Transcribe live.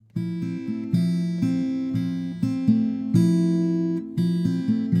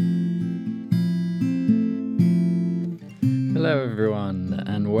everyone,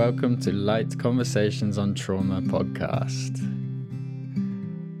 and welcome to Light Conversations on Trauma podcast.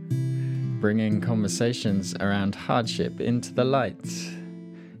 Bringing conversations around hardship into the light.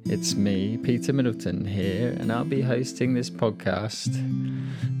 It's me, Peter Middleton, here, and I'll be hosting this podcast.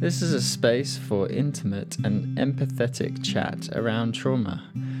 This is a space for intimate and empathetic chat around trauma,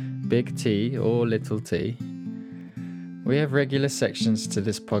 big T or little t. We have regular sections to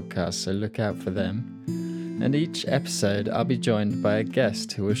this podcast, so look out for them. And each episode, I'll be joined by a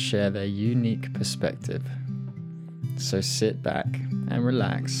guest who will share their unique perspective. So sit back and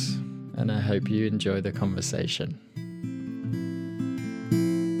relax, and I hope you enjoy the conversation.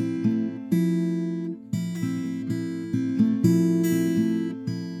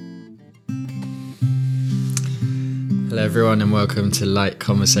 Hello everyone, and welcome to Light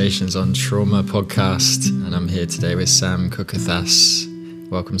Conversations on Trauma podcast. And I'm here today with Sam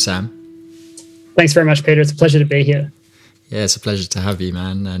Kukathas. Welcome, Sam. Thanks very much, Peter. It's a pleasure to be here. Yeah, it's a pleasure to have you,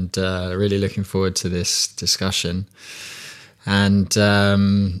 man, and really looking forward to this discussion. And I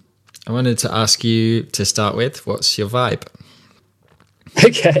wanted to ask you to start with, what's your vibe?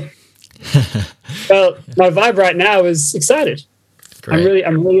 Okay. Well, my vibe right now is excited. Great.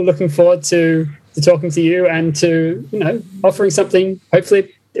 I'm really looking forward to talking to you and to, offering something hopefully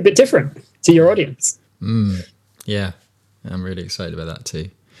a bit different to your audience. Yeah, I'm really excited about that too.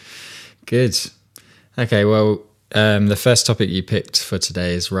 Good. Okay, well, the first topic you picked for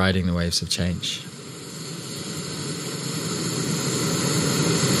today is riding the waves of change.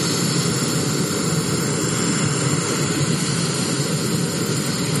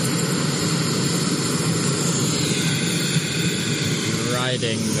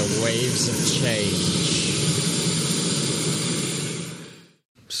 Riding the waves of change.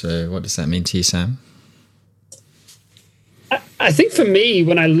 So what does that mean to you, Sam? I think for me,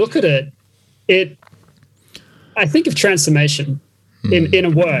 when I look at it, I think of transformation in a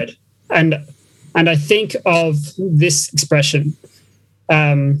word, and I think of this expression.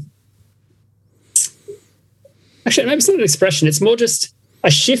 Actually, maybe it's not an expression. It's more just a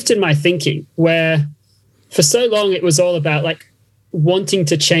shift in my thinking, where for so long it was all about like wanting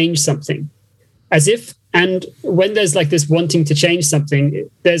to change something, and when there's like this wanting to change something,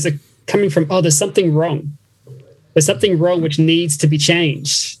 there's a coming from, there's something wrong. There's something wrong which needs to be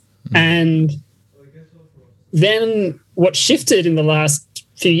changed. And then what shifted in the last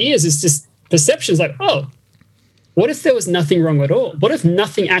few years is this perception is like, what if there was nothing wrong at all? What if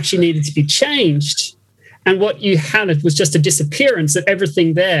nothing actually needed to be changed? And what you had was just a disappearance of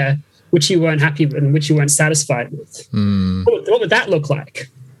everything there which you weren't happy with and which you weren't satisfied with. What would that look like?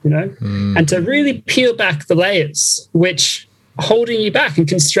 And to really peel back the layers which are holding you back and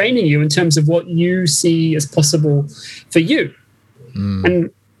constraining you in terms of what you see as possible for you. And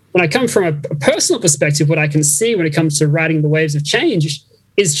when I come from a personal perspective, what I can see when it comes to riding the waves of change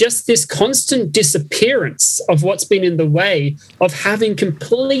is just this constant disappearance of what's been in the way of having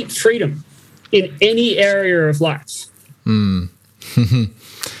complete freedom in any area of life.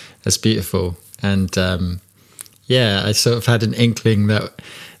 That's beautiful. And I sort of had an inkling that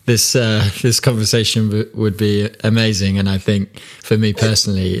this conversation would be amazing. And I think for me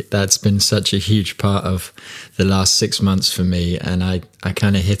personally, that's been such a huge part of the last 6 months for me. And I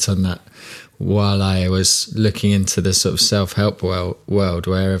kind of hit on that while I was looking into the sort of self-help world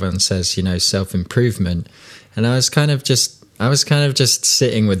where everyone says, self-improvement. And I was kind of just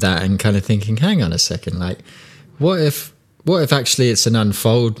sitting with that and kind of thinking, hang on a second, like, what if actually it's an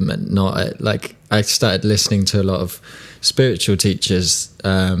unfoldment, not like I started listening to a lot of spiritual teachers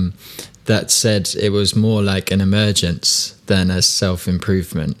that said it was more like an emergence than a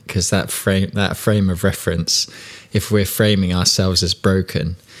self-improvement, because that frame of reference, if we're framing ourselves as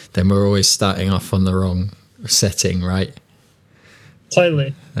broken, then we're always starting off on the wrong setting, right?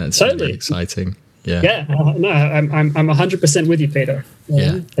 Totally. That's really exciting. Yeah. Yeah. No, I'm 100% with you, Peter.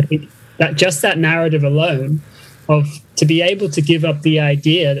 Yeah. I think that narrative alone of to be able to give up the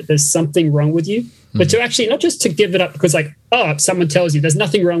idea that there's something wrong with you, but to actually not just to give it up because someone tells you there's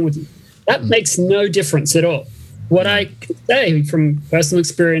nothing wrong with you. That makes no difference at all. What I can say from personal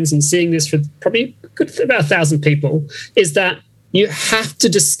experience and seeing this for probably about 1,000 people is that you have to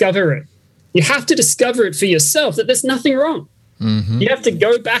discover it. You have to discover it for yourself that there's nothing wrong. You have to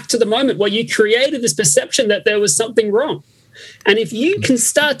go back to the moment where you created this perception that there was something wrong. And if you can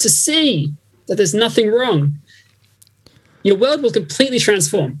start to see that there's nothing wrong, your world will completely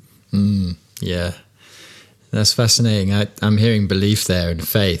transform. Yeah, that's fascinating. I'm hearing belief there and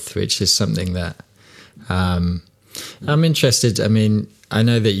faith, which is something that I'm interested. I mean, I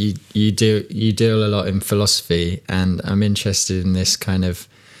know that you deal a lot in philosophy, and I'm interested in this kind of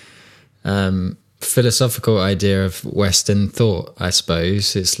philosophical idea of Western thought, I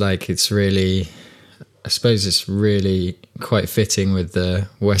suppose. It's like it's really quite fitting with the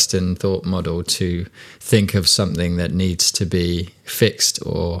Western thought model to think of something that needs to be fixed,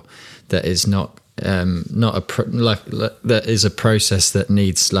 or that is not that is a process that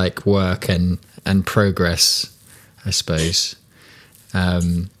needs like work and progress, I suppose.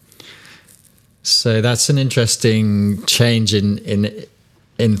 So that's an interesting change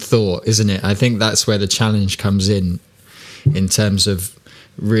in thought, isn't it? I think that's where the challenge comes in terms of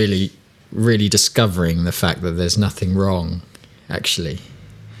really discovering the fact that there's nothing wrong, actually.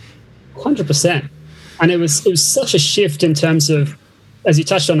 100%. And it was such a shift in terms of, as you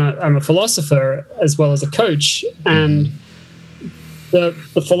touched on, I'm a philosopher as well as a coach, and the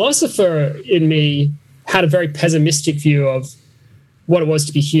philosopher in me had a very pessimistic view of what it was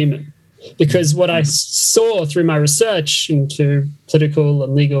to be human. Because what I saw through my research into political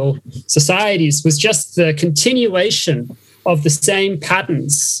and legal societies was just the continuation of the same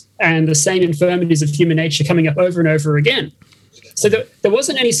patterns and the same infirmities of human nature coming up over and over again. So there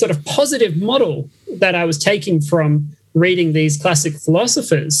wasn't any sort of positive model that I was taking from reading these classic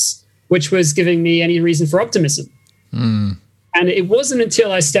philosophers, which was giving me any reason for optimism. And it wasn't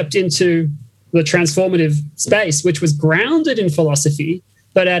until I stepped into the transformative space, which was grounded in philosophy,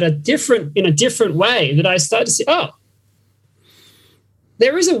 but in a different way, that I started to see,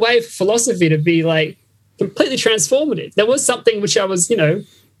 there is a way for philosophy to be like completely transformative. There was something which I was,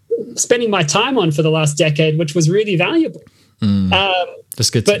 spending my time on for the last decade, which was really valuable. That's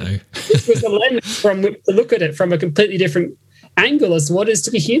good to know. This was a lens from which to look at it from a completely different angle as to what is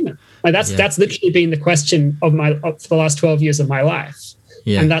to be human. Like that's literally been the question of for the last 12 years of my life.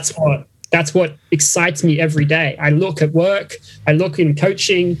 Yeah. And that's what excites me every day. I look at work, I look in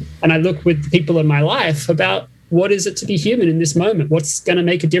coaching, and I look with the people in my life about what is it to be human in this moment? What's going to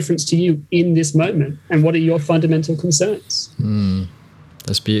make a difference to you in this moment? And what are your fundamental concerns?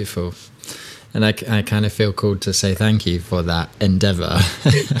 That's beautiful. And I kind of feel called to say thank you for that endeavor.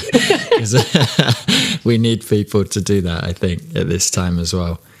 We need people to do that, I think, at this time as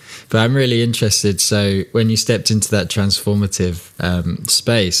well. But I'm really interested. So when you stepped into that transformative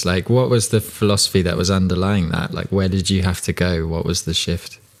space, like what was the philosophy that was underlying that? Like where did you have to go? What was the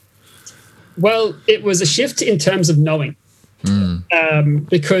shift? Well, it was a shift in terms of knowing.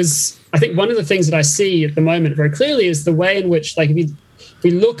 Because I think one of the things that I see at the moment very clearly is the way in which, like, if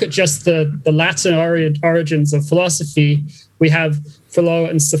we look at just the Latin origins of philosophy, we have philo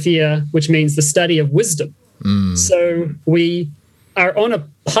and sophia, which means the study of wisdom. So we are on a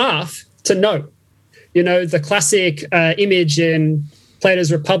path to know. The classic image in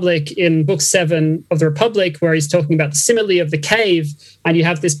Plato's Republic, in Book 7 of the Republic, where he's talking about the simile of the cave, and you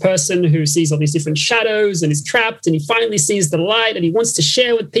have this person who sees all these different shadows and is trapped, and he finally sees the light, and he wants to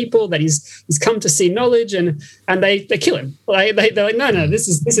share with people that he's come to see knowledge, and they kill him. They're like, no, this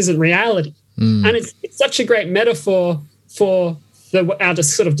isn't reality. And it's such a great metaphor for our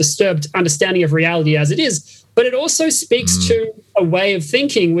sort of disturbed understanding of reality as it is. But it also speaks to a way of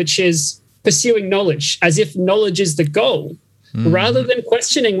thinking, which is pursuing knowledge as if knowledge is the goal, rather than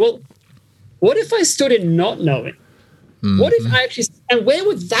questioning, well, what if I stood in not knowing? What if I actually, and where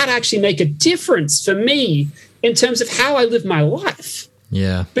would that actually make a difference for me in terms of how I live my life?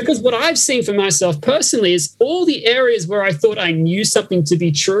 Yeah. Because what I've seen for myself personally is all the areas where I thought I knew something to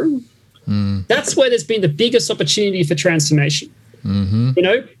be true, that's where there's been the biggest opportunity for transformation.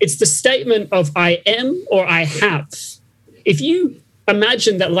 It's the statement of I am or I have. If you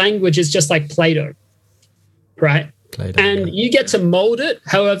imagine that language is just like Play-Doh, right? Play-Doh, and you get to mold it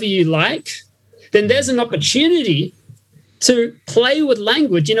however you like, then there's an opportunity to play with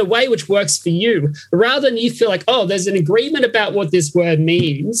language in a way which works for you, rather than you feel like, there's an agreement about what this word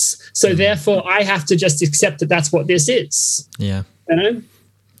means, so therefore I have to just accept that that's what this is. Yeah.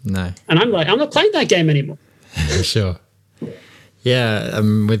 No. And I'm like, I'm not playing that game anymore. Sure. Yeah,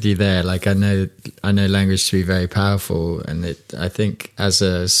 I'm with you there. Like I know language to be very powerful, and I think as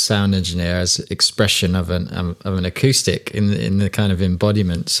a sound engineer, as expression of an acoustic in the kind of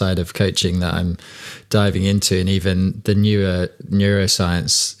embodiment side of coaching that I'm diving into, and even the newer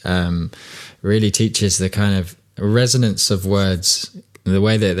neuroscience really teaches the kind of resonance of words, the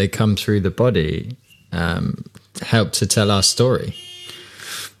way that they come through the body, help to tell our story.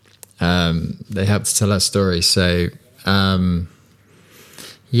 They help to tell our story. So.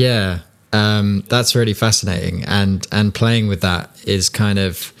 That's really fascinating, and playing with that is kind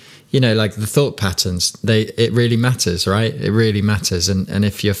of, like the thought patterns, it really matters, right? It really matters. And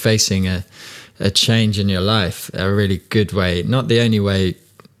if you're facing a change in your life, a really good way, not the only way,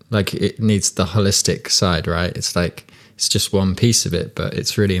 like it needs the holistic side, right? It's like, it's just one piece of it, but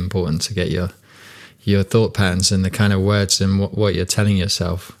it's really important to get your thought patterns and the kind of words and what you're telling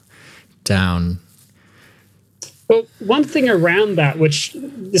yourself down. Well, one thing around that, which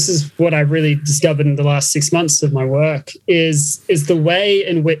this is what I really discovered in the last 6 months of my work, is the way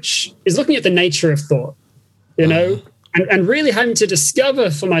in which is looking at the nature of thought, you know, and really having to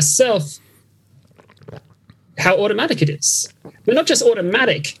discover for myself how automatic it is. But not just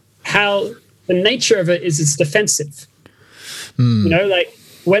automatic, how the nature of it is it's defensive. You know, like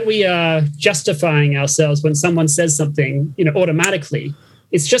when we are justifying ourselves, when someone says something, you know, automatically,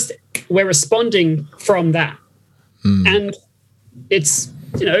 it's just we're responding from that. And it's,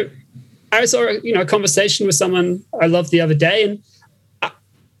 you know, I saw a conversation with someone I loved the other day, and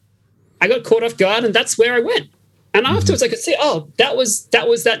I got caught off guard, and that's where I went. And afterwards I could see, that was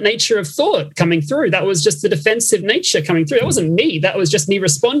that nature of thought coming through. That was just the defensive nature coming through. That wasn't me. That was just me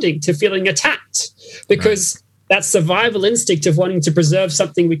responding to feeling attacked, because that survival instinct of wanting to preserve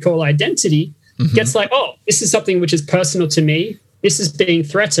something we call identity gets like, this is something which is personal to me. This is being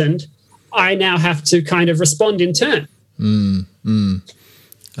threatened. I now have to kind of respond in turn. I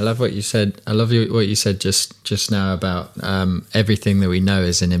love what you said. I love what you said just now about everything that we know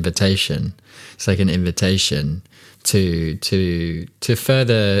is an invitation. It's like an invitation to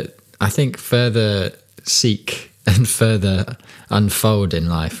further, I think, further seek and further unfold in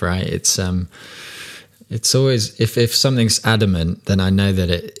life. Right? It's always if something's adamant, then I know that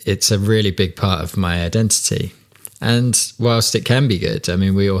it's a really big part of my identity. And whilst it can be good, I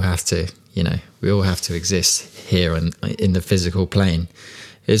mean, we all have to exist here in the physical plane.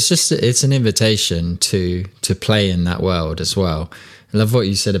 It's an invitation to play in that world as well. I love what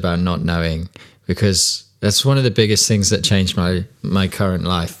you said about not knowing, because that's one of the biggest things that changed my current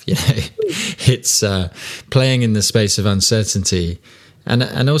life. You know, it's playing in the space of uncertainty,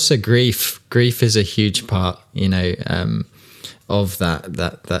 and also grief. Grief is a huge part, you know, of that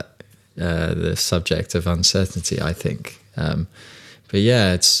the subject of uncertainty, I think. But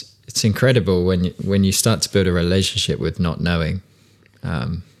yeah, it's incredible when you start to build a relationship with not knowing.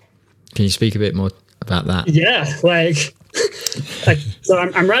 Can you speak a bit more about that? Yeah, so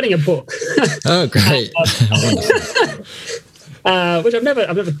I'm writing a book. Oh, great! Which I've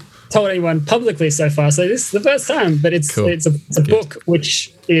never told anyone publicly so far. So this is the first time, but it's cool. it's a book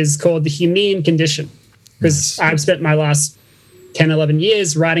which is called The Humane Condition, because I've spent my last 10, 11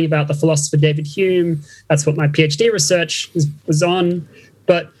 years writing about the philosopher David Hume. That's what my PhD research was on.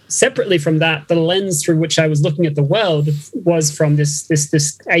 But separately from that, the lens through which I was looking at the world was from this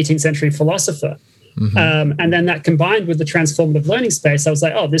 18th century philosopher. And then that combined with the transformative learning space, I was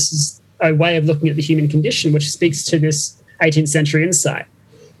like, this is a way of looking at the human condition, which speaks to this 18th century insight.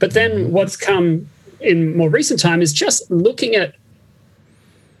 But then what's come in more recent time is just looking at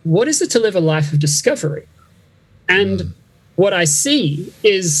what is it to live a life of discovery. And what I see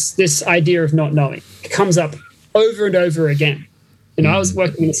is this idea of not knowing. It comes up over and over again. You know, I was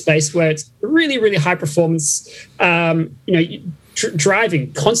working in a space where it's really, really high performance,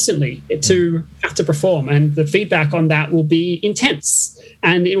 driving constantly to have to perform. And the feedback on that will be intense,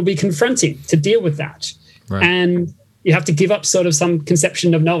 and it will be confronting to deal with that. Right. And you have to give up sort of some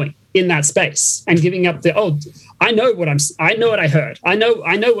conception of knowing in that space, and giving up I know what I heard. I know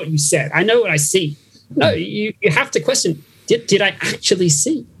what you said. I know what I see. No, you have to question, did I actually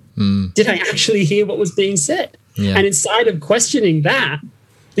see? Did I actually hear what was being said? Yeah. And inside of questioning that,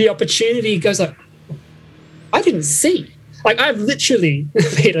 the opportunity goes like, I didn't see. Like, I've literally,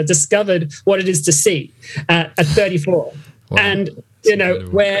 Peter, discovered what it is to see at 34. Wow. And, you know,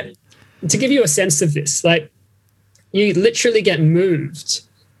 where, to give you a sense of this, like, you literally get moved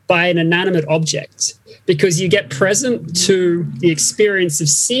by an inanimate object because you get present to the experience of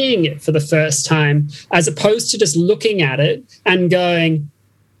seeing it for the first time, as opposed to just looking at it and going,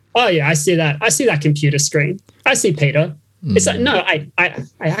 oh yeah, I see that. I see that computer screen. I see Peter. It's like, no, I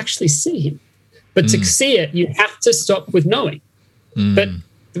actually see him. But to see it, you have to stop with knowing. But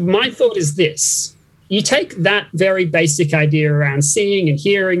my thought is this. You take that very basic idea around seeing and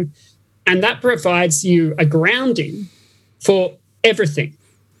hearing, and that provides you a grounding for everything.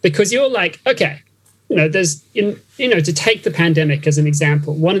 Because you're like, okay, you know, to take the pandemic as an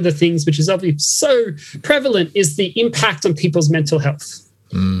example, one of the things which is obviously so prevalent is the impact on people's mental health,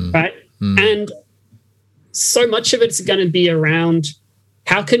 right? And so much of it's going to be around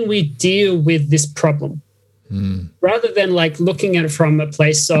how can we deal with this problem, rather than like looking at it from a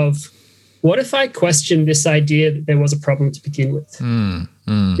place of, what if I question this idea that there was a problem to begin with?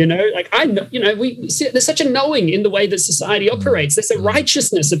 You know, like I know, you know, there's such a knowing in the way that society operates. There's a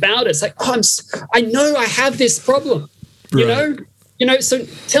righteousness about it. It's like, I know I have this problem. Right. You know. So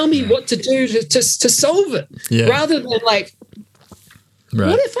tell me what to do to solve it, rather than like,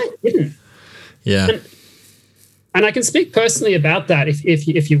 what if I didn't? Yeah. And I can speak personally about that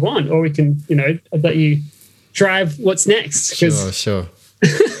if you want, or we can, let you drive what's next. Sure.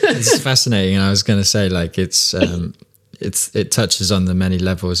 It's fascinating. I was going to say, like, it touches on the many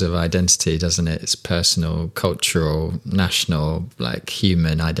levels of identity, doesn't it? It's personal, cultural, national, like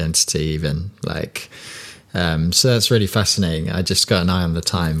human identity, even like. So that's really fascinating. I just got an eye on the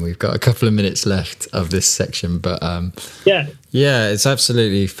time. We've got a couple of minutes left of this section, but yeah, it's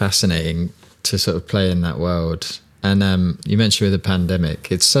absolutely fascinating to sort of play in that world. And you mentioned with the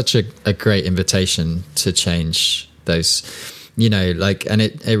pandemic, it's such a great invitation to change those, and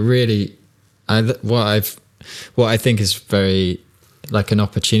it really, what I think is very like an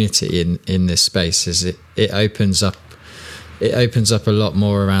opportunity in this space is it opens up a lot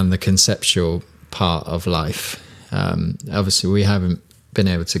more around the conceptual part of life. Obviously we haven't been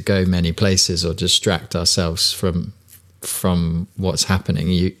able to go many places or distract ourselves from what's happening.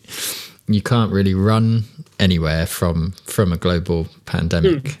 You can't really run anywhere from a global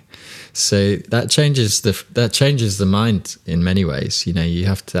pandemic. So that changes the mind in many ways. You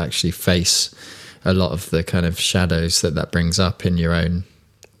have to actually face a lot of the kind of shadows that brings up in your own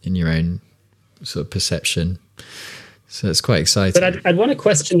sort of perception. So it's quite exciting. But I'd want to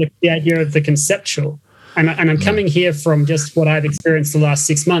question the idea of the conceptual. And I'm coming here from just what I've experienced the last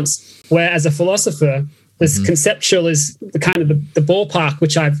 6 months, where as a philosopher, this conceptual is the kind of the ballpark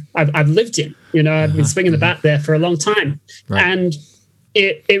which I've lived in. I've been swinging the bat there for a long time, right. And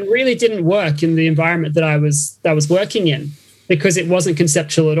it really didn't work in the environment that I was working in because it wasn't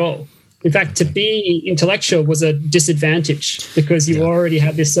conceptual at all. In fact, to be intellectual was a disadvantage because you already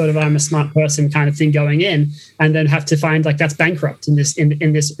have this sort of I'm a smart person kind of thing going in, and then have to find like that's bankrupt in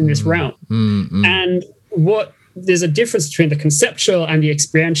this realm. And there's a difference between the conceptual and the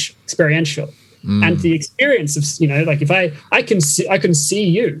experiential. And the experience of like if I can see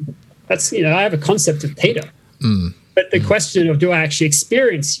you, that's I have a concept of Peter, but the question of do I actually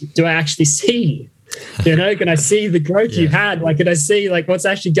experience you? Do I actually see you? Can I see the growth you had? Like, can I see like what's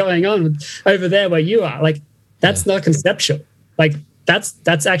actually going on over there where you are? Like, that's not conceptual. Like,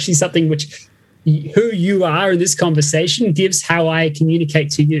 that's actually something which who you are in this conversation gives how I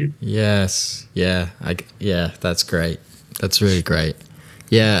communicate to you. Yes. Yeah. That's great. That's really great.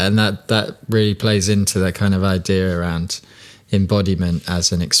 Yeah. And that really plays into that kind of idea around embodiment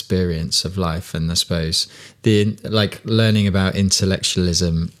as an experience of life. And I suppose learning about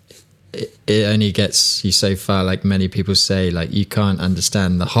intellectualism, it only gets you so far. Like many people say, like you can't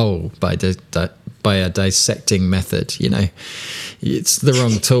understand the whole by a dissecting method. It's the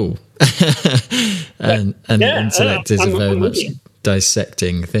wrong tool. and intellect is a very much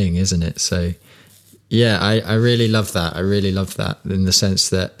dissecting thing, isn't it? So yeah, I really love that. I really love that in the sense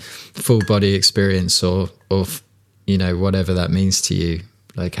that full body experience or whatever that means to you,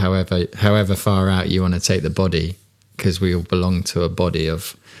 like however far out you want to take the body, because we all belong to a body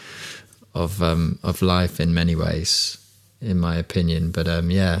of life in many ways, in my opinion. But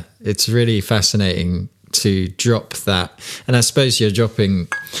it's really fascinating to drop that, and I suppose you're dropping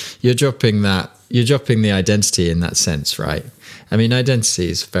the identity in that sense, right? I mean, identity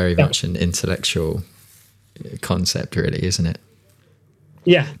is very much an intellectual concept, really, isn't it?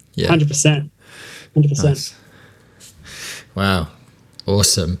 Yeah. 100%. Nice. Wow,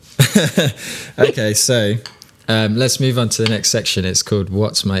 awesome. Okay, so let's move on to the next section. It's called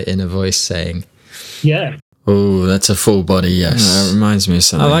 "What's My Inner Voice Saying?" Yeah. Oh, that's a full body yes. That reminds me of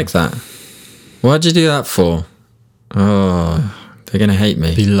something. I like that. Why'd you do that for? Oh, they're going to hate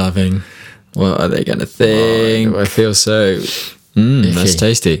me. Be loving. What are they going to think? I feel so that's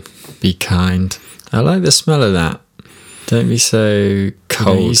tasty. Be kind. I like the smell of that. Don't be so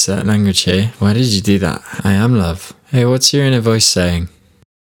cold. Don't use that language here. Why did you do that? I am love. Hey, what's your inner voice saying?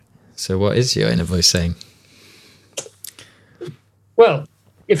 So what is your inner voice saying? Well,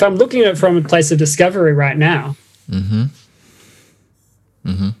 if I'm looking at it from a place of discovery right now, I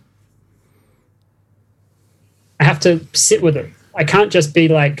have to sit with it. I can't just be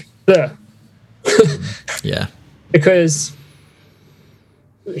like, "Ugh." Yeah. Because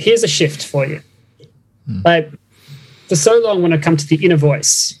here's a shift for you. Like, for so long when I come to the inner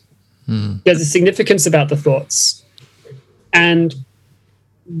voice, there's a significance about the thoughts. And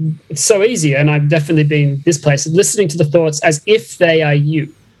it's so easy, and I've definitely been this place, listening to the thoughts as if they are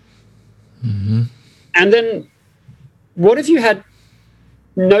you. And then what if you had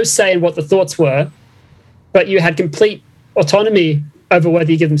no say in what the thoughts were, but you had complete autonomy over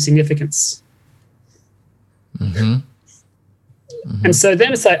whether you give them significance? And so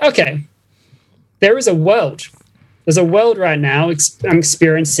then it's like, okay, there is a world. There's a world right now I'm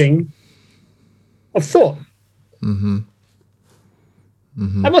experiencing of thought.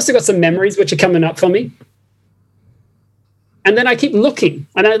 I've also got some memories which are coming up for me. And then I keep looking,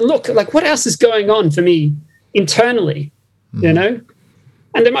 and I look like, what else is going on for me internally, you know?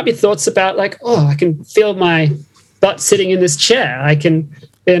 And there might be thoughts about like, oh, I can feel my butt sitting in this chair. I can,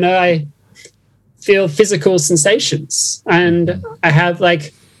 I feel physical sensations, and I have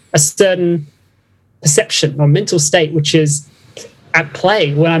like a certain perception or mental state which is at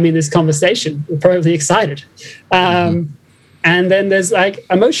play when I'm in this conversation. We're probably excited. And then there's like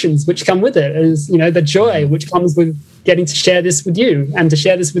emotions which come with it, as the joy which comes with getting to share this with you and to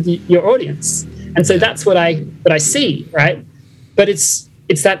share this with your audience. And so that's what I see, right? But it's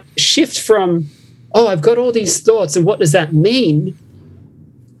that shift from, oh, I've got all these thoughts, and what does that mean,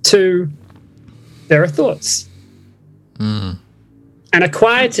 to there are thoughts. And a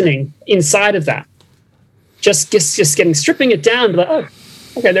quietening inside of that. Just stripping it down, like, oh,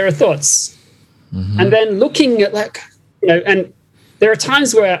 okay, there are thoughts. And then looking at like, and there are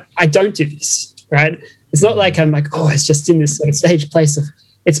times where I don't do this, right? It's not like I'm like, oh, it's just in this sort of stage place of,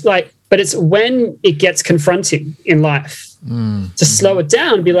 it's like, but it's when it gets confronting in life to slow it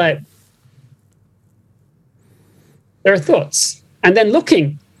down and be like, there are thoughts. And then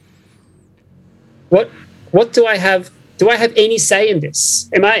looking, what do I have? Do I have any say in this?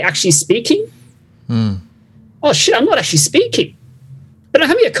 Am I actually speaking? Oh shit, I'm not actually speaking. But I'm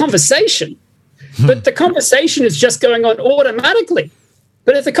having a conversation. But the conversation is just going on automatically.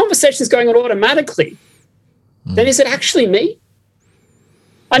 But if the conversation is going on automatically, then is it actually me?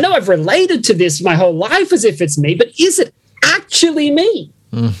 I know I've related to this my whole life as if it's me, but is it actually me?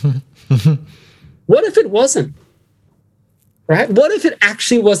 What if it wasn't? Right? What if it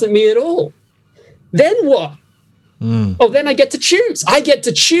actually wasn't me at all? Then what? Oh, then I get to choose. I get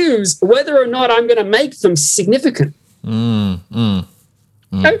to choose whether or not I'm going to make them significant.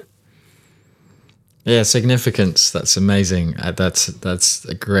 Okay? Yeah, significance. That's amazing. That's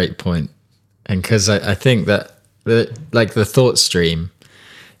a great point. And because I think that the thought stream,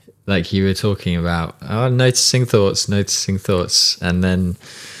 like you were talking about, noticing thoughts, and then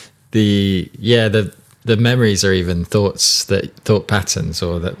the memories are even thought patterns,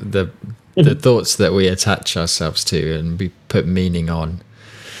 or the thoughts that we attach ourselves to and we put meaning on.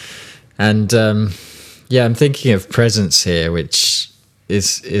 And I'm thinking of presence here, which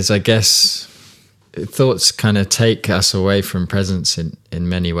is I guess, thoughts kind of take us away from presence in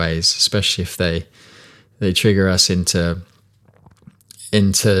many ways, especially if they trigger us into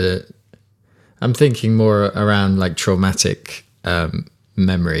I'm thinking more around like traumatic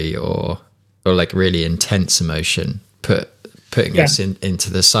memory or like really intense emotion, putting us into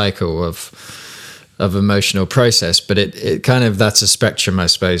the cycle of emotional process. But it kind of, that's a spectrum, I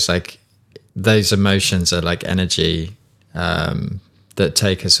suppose. Like those emotions are like energy that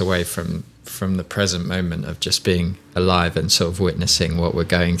take us away from the present moment of just being alive and sort of witnessing what we're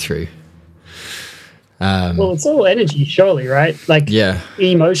going through. Well, it's all energy, surely, right? Like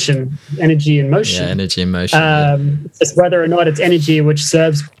emotion, energy and motion. Yeah, energy and motion. It's just whether or not it's energy which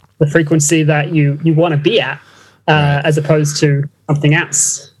serves the frequency that you want to be at, as opposed to something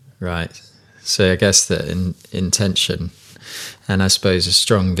else. Right. So I guess that intention, and I suppose a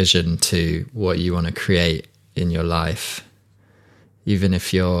strong vision to what you want to create in your life, even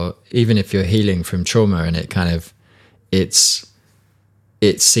if you're healing from trauma, and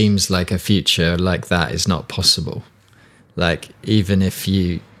it seems like a future like that is not possible. Like even if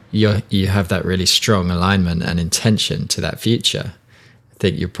you have that really strong alignment and intention to that future, I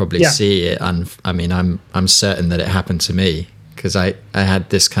think you'll probably see it. I'm certain that it happened to me, because I had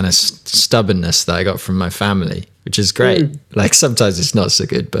this kind of stubbornness that I got from my family, which is great. Like sometimes it's not so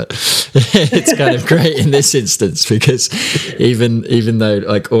good, but it's kind of great in this instance, because even though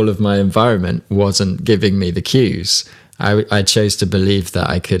like all of my environment wasn't giving me the cues, I chose to believe that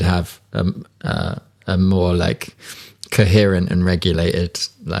I could have a more like coherent and regulated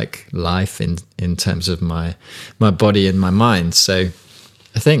like life in terms of my body and my mind. So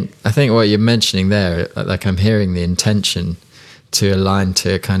I think what you're mentioning there, like I'm hearing the intention to align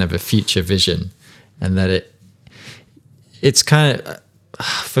to kind of a future vision, and that it's kind of,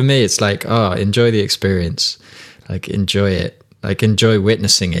 for me, it's like, enjoy the experience, like enjoy it, like enjoy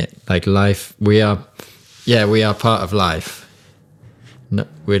witnessing it, like life. We are part of life. No,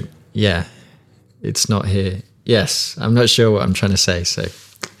 it's not here. Yes, I'm not sure what I'm trying to say, so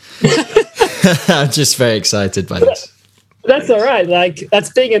I'm just very excited by this. That's all right. Like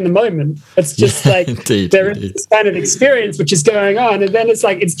that's being in the moment. It's just like indeed. Is this kind of experience which is going on, and then it's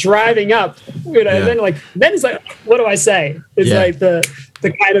like it's driving up, and then it's like, what do I say? It's like the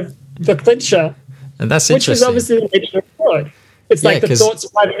kind of the clincher, and that's which is obviously the nature of God. It's like the thoughts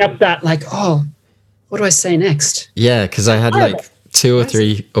driving up that, like, oh, what do I say next? Yeah, because I had like two or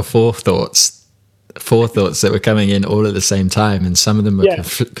three or four thoughts that were coming in all at the same time, and some of them were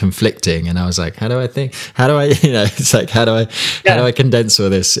conflicting, and I was like, how do I it's like how do I condense all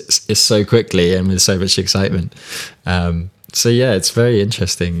this it's so quickly and with so much excitement. So yeah, it's very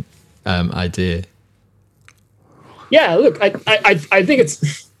interesting idea. Yeah, look, I think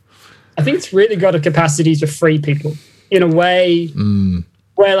it's really got a capacity to free people in a way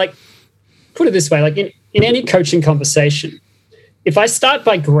where, like, put it this way, like in any coaching conversation, if I start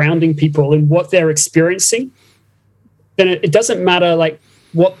by grounding people in what they're experiencing, then it doesn't matter like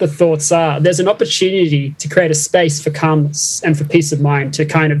what the thoughts are. There's an opportunity to create a space for calmness and for peace of mind to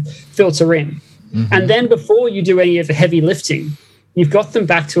kind of filter in. And then before you do any of the heavy lifting, you've got them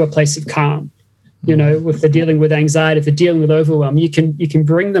back to a place of calm. You know, if they're dealing with anxiety, if they're dealing with overwhelm, you can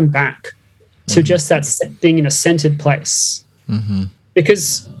bring them back to just that being in a centered place.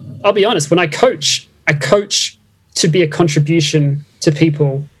 Because I'll be honest, when I coach to be a contribution to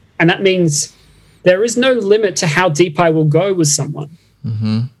people. And that means there is no limit to how deep I will go with someone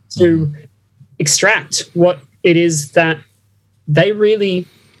to extract what it is that they really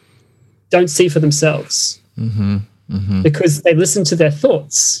don't see for themselves because they listen to their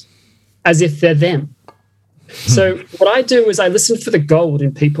thoughts as if they're them. So what I do is I listen for the gold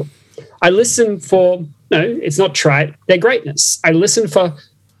in people. I listen for, no, it's not trite, their greatness. I listen for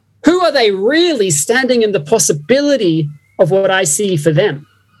who are they really standing in the possibility of what I see for them.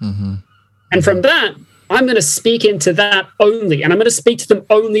 And from that, I'm going to speak into that only, and I'm going to speak to them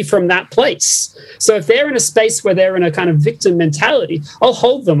only from that place. So if they're in a space where they're in a kind of victim mentality, I'll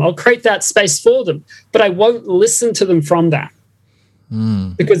hold them, I'll create that space for them, but I won't listen to them from that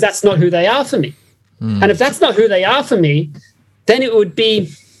because that's not who they are for me. And if that's not who they are for me, then it would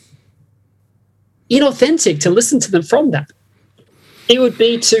be inauthentic to listen to them from that. It would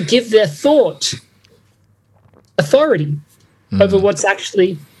be to give their thought authority over what's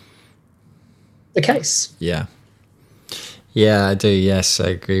actually the case. Yeah, I do. Yes, I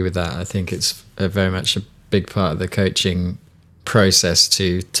agree with that. I think it's very much a big part of the coaching process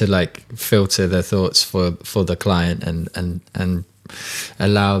to like filter the thoughts for the client and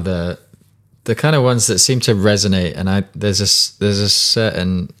allow the kind of ones that seem to resonate. And there's a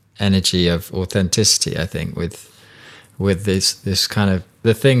certain energy of authenticity, I think, with this kind of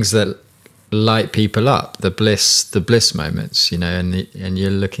the things that light people up, the bliss moments, you know, and you're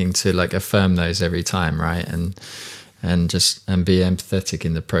looking to like affirm those every time, right? And be empathetic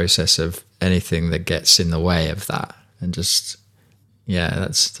in the process of anything that gets in the way of that. And just, yeah,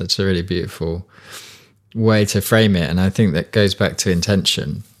 that's a really beautiful way to frame it. And I think that goes back to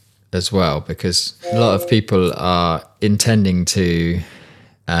intention as well, because a lot of people are intending to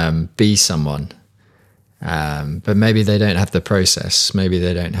be someone, but maybe they don't have the process. Maybe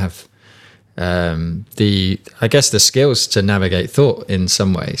they don't have the skills to navigate thought in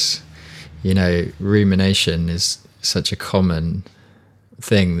some ways. You know, rumination is such a common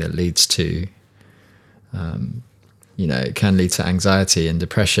thing that leads to, you know, it can lead to anxiety and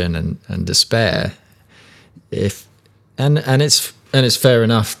depression and despair. And it's fair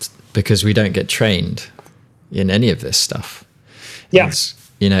enough because we don't get trained in any of this stuff. Yeah.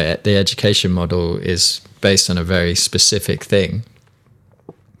 You know, the education model is based on a very specific thing.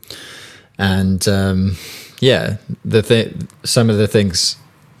 And some of the things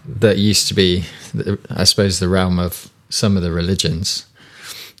that used to be, I suppose, the realm of some of the religions,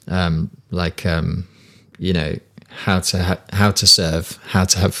 you know, how to serve, how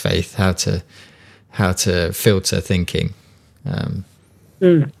to have faith, how to filter thinking.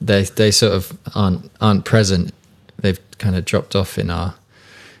 They sort of aren't present. They've kind of dropped off in our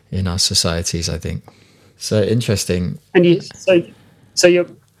societies, I think. So interesting. And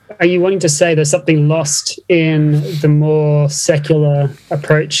are you wanting to say there's something lost in the more secular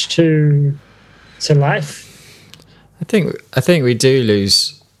approach to life? I think we do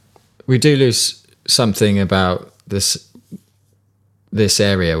lose something about this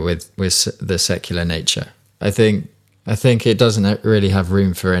area with the secular nature. I think it doesn't really have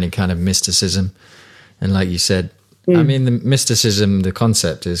room for any kind of mysticism. And like you said, I mean, the mysticism, the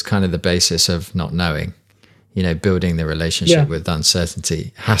concept is kind of the basis of not knowing. You know, building the relationship with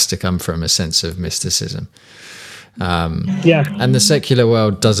uncertainty has to come from a sense of mysticism. And the secular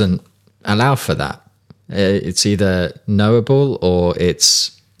world doesn't allow for that. It's either knowable or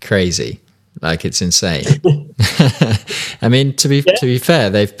it's crazy, like it's insane. I mean, to be fair,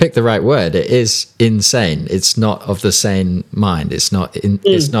 they've picked the right word. It is insane. It's not of the sane mind. It's not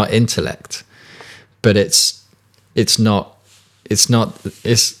intellect, but it's not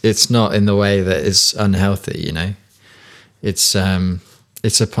in the way that is unhealthy, you know. It's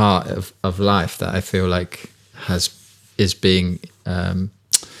a part of life that I feel like is being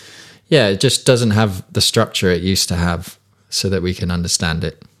it just doesn't have the structure it used to have, so that we can understand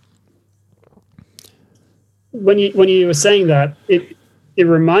it. When you were saying that, it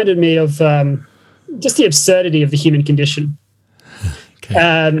reminded me of just the absurdity of the human condition.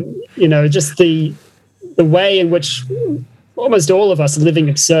 Okay. Just the way in which almost all of us are living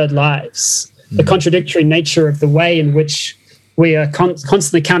absurd lives, the contradictory nature of the way in which we are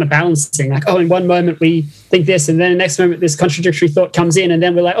constantly counterbalancing. Like, in one moment we think this, and then the next moment this contradictory thought comes in, and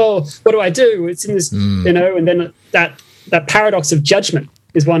then we're like, what do I do? It's in this, and then that paradox of judgment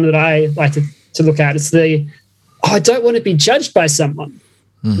is one that I like to look at. It's I don't want to be judged by someone,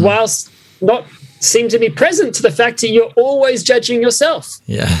 whilst not seem to be present to the fact that you're always judging yourself.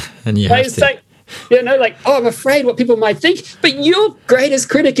 Yeah, and you have to. I'm afraid what people might think, but your greatest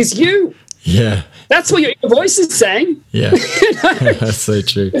critic is you. Yeah. That's what your voice is saying. Yeah. That's so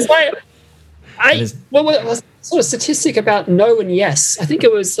true. It's like, was sort of statistic about no and yes. I think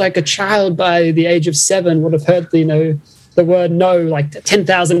it was like a child by the age of 7 would have heard the word no like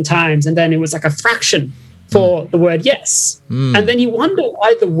 10,000 times, and then it was like a fraction for the word yes. And then you wonder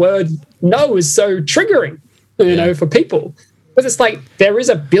why the word no is so triggering, for people. Because it's like there is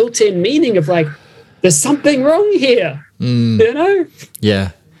a built-in meaning of like, there's something wrong here, Yeah.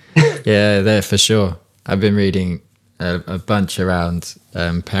 Yeah, there for sure. I've been reading a bunch around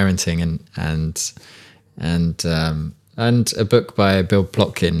parenting and a book by Bill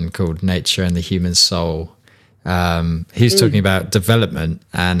Plotkin called Nature and the Human Soul. He's talking about development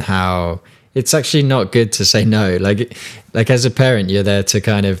and how it's actually not good to say no. Like as a parent, you're there to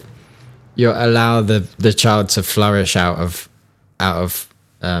kind of allow the child to flourish out of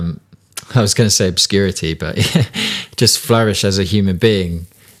I was going to say obscurity, but just flourish as a human being.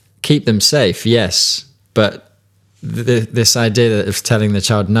 Keep them safe, yes, but this idea of telling the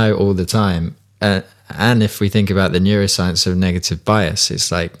child no all the time, and if we think about the neuroscience of negative bias,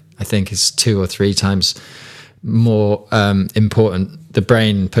 it's like, I think it's 2 or 3 times more important. The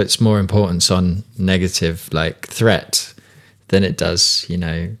brain puts more importance on negative, like threat, than it does,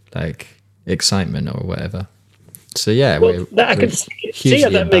 like excitement or whatever. So yeah, I can see how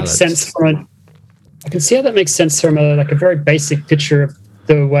that makes sense from a very basic picture of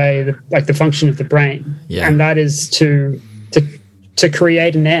the way the function of the brain, and that is to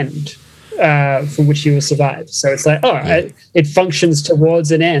create an end from which you will survive. So it's like it functions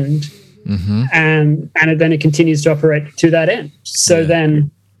towards an end, and then it continues to operate to that end. So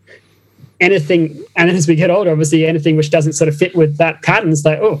then anything, and as we get older, obviously anything which doesn't sort of fit with that pattern is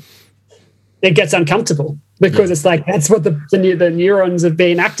like, it gets uncomfortable, because it's like that's what the neurons have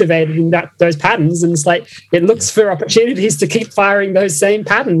been activated in those patterns, and it's like it looks for opportunities to keep firing those same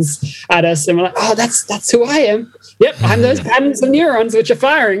patterns at us, and we're like, that's who I am. Yep, I'm those patterns of neurons which are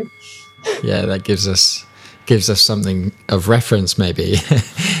firing. Yeah, that gives us something of reference, maybe.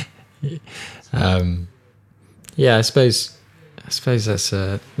 I suppose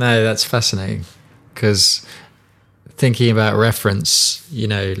that's fascinating, because thinking about reference,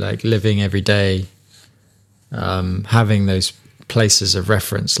 like living every day, having those places of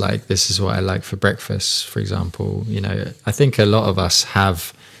reference, like this is what I like for breakfast, for example. I think a lot of us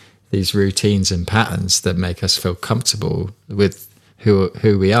have these routines and patterns that make us feel comfortable with who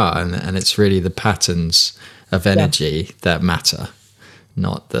we are, and it's really the patterns of energy that matter,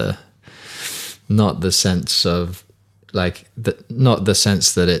 not the sense of not the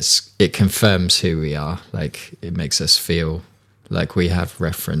sense that it confirms who we are, like it makes us feel like we have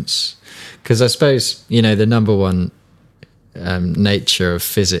reference. Because I suppose the number one nature of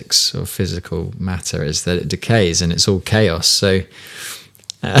physics or physical matter is that it decays and it's all chaos. So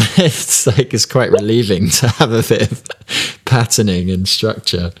it's quite relieving to have a bit of patterning and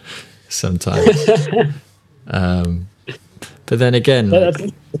structure sometimes. But then again,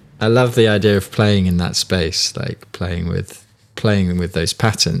 I love the idea of playing in that space, like playing with those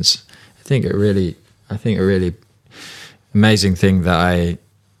patterns. I think a really amazing thing that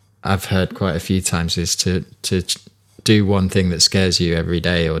I've heard quite a few times is to do one thing that scares you every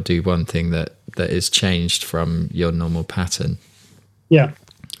day, or do one thing that is changed from your normal pattern. Yeah,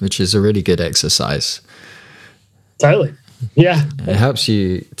 which is a really good exercise. Totally. Yeah, it helps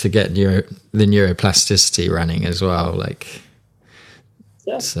you to get the neuroplasticity running as well.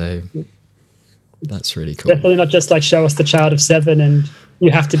 So that's really cool. Definitely not just like show us the child of 7 and you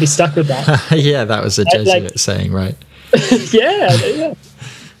have to be stuck with that. Yeah, that was a Jesuit saying, right? Yeah.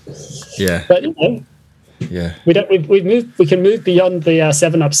 But yeah, we can move beyond the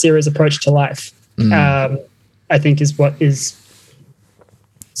 7-Up series approach to life. I think is what is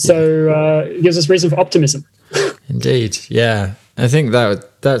it gives us reason for optimism. Indeed, yeah. I think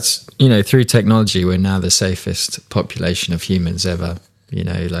that that's, you know, through technology, we're now the safest population of humans ever. You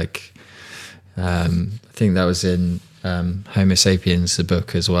know, like, I think that was in Homo Sapiens, the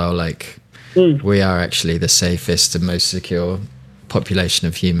book as well. Like, we are actually the safest and most secure population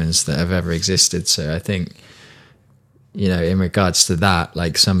of humans that have ever existed. So I think, you know, in regards to that,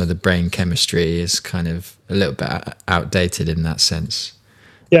 like, some of the brain chemistry is kind of a little bit outdated in that sense.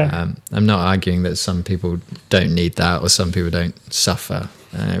 Yeah. I'm not arguing that some people don't need that or some people don't suffer.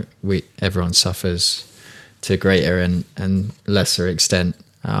 Everyone suffers to greater and lesser extent.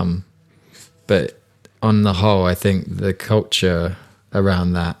 But on the whole, I think the culture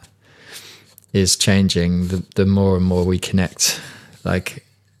around that is changing. The more and more we connect, like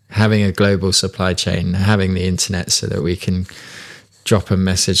having a global supply chain, having the internet so that we can drop a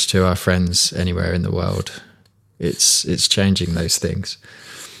message to our friends anywhere in the world. It's changing those things.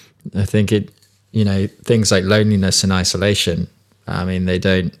 I think you know, things like loneliness and isolation, I mean, they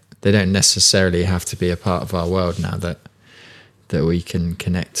don't necessarily have to be a part of our world now that we can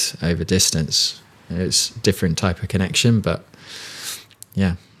connect over distance. It's a different type of connection, but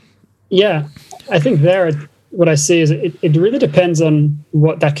yeah. Yeah, I think what I see is it really depends on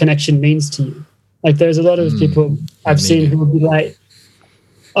what that connection means to you. Like, there's a lot of people I've seen who will be like,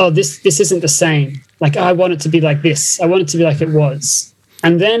 oh, this isn't the same. Like, I want it to be like this. I want it to be like it was.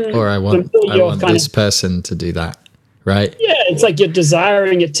 And then, or I want this person to do that, right? Yeah, it's like you're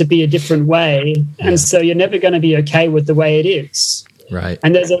desiring it to be a different way, and so you're never going to be okay with the way it is, right?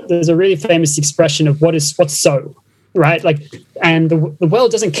 And there's a really famous expression of what's so, right? Like, and the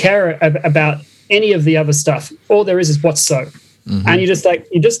world doesn't care about any of the other stuff. All there is what's so, and you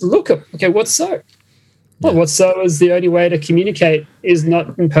just look at, okay, what's so? Well, what's so is the only way to communicate is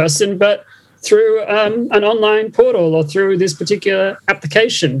not in person, but through an online portal or through this particular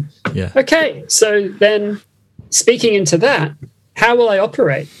application. Yeah. Okay, so then speaking into that, how will I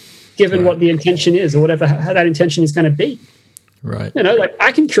operate given what the intention is or whatever how that intention is going to be? Right. You know, like,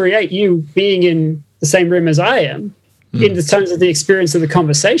 I can create you being in the same room as I am in the terms of the experience of the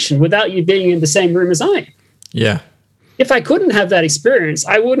conversation without you being in the same room as I am. Yeah. If I couldn't have that experience,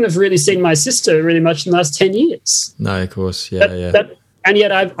 I wouldn't have really seen my sister really much in the last 10 years. No, of course. Yeah, and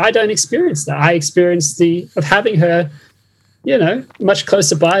yet I don't experience that. I experience of having her, you know, much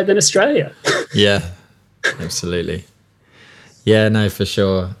closer by than Australia. Yeah, absolutely. Yeah, no, for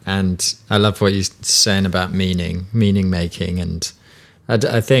sure. And I love what you're saying about meaning making. And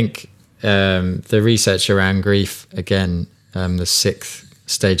I think the research around grief, again, the 6th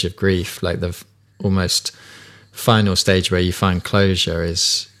stage of grief, like the almost final stage where you find closure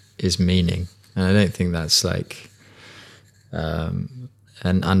is meaning. And I don't think that's like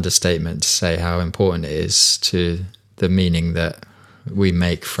an understatement to say how important it is to the meaning that we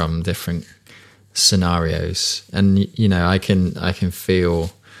make from different scenarios. And you know, I can feel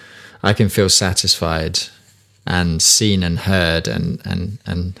satisfied and seen and heard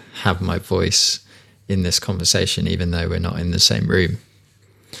and have my voice in this conversation even though we're not in the same room.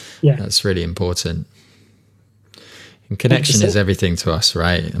 Yeah, that's really important. And connection is everything to us,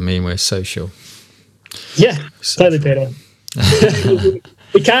 right? I mean, we're social. Yeah, totally, Peter.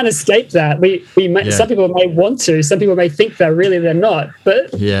 We can't escape that. Some people may want to, some people may think that really they're not,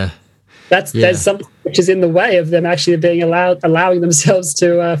 but there's something which is in the way of them actually being allowing themselves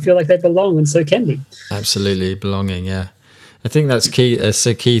to feel like they belong, and so can be. Absolutely, belonging. Yeah, I think that's key. It's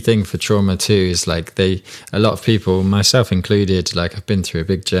a key thing for trauma too. Is like a lot of people, myself included, like I've been through a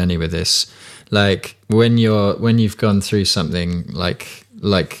big journey with this. Like when you've gone through something like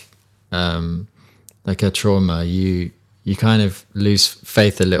a trauma, you kind of lose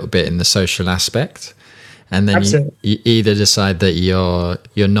faith a little bit in the social aspect, and then you either decide that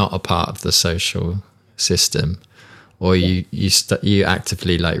you're not a part of the social system, or you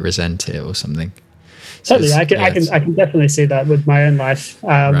actively like resent it or something. Totally, so I can definitely see that with my own life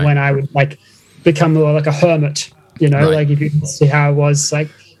when I would like become more like a hermit. You know, like if you can see how I was like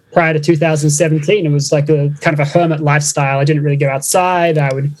prior to 2017, it was like a kind of a hermit lifestyle. I didn't really go outside.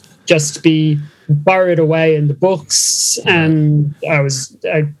 I would just be burrowed away in the books, and I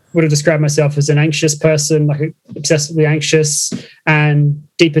would have described myself as an anxious person, like obsessively anxious and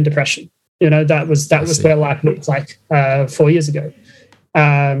deep in depression. You know, that was where life looked like 4 years ago.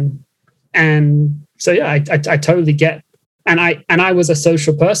 And so I totally get, and I was a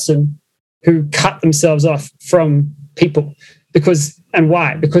social person who cut themselves off from people because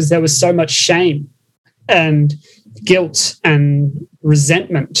there was so much shame and guilt and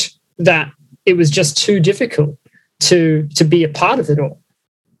resentment that it was just too difficult to be a part of it all.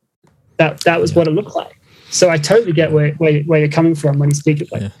 That was what it looked like. So I totally get where you're coming from when you speak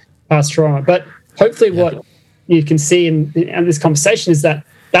of past trauma. But hopefully what you can see in this conversation is that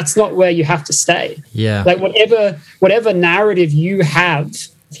that's not where you have to stay. Yeah. Like whatever narrative you have,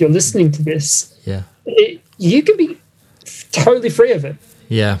 if you're listening to this, Yeah. You can be totally free of it.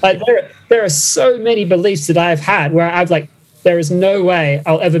 Yeah. Like there are so many beliefs that I've had where I've like, there is no way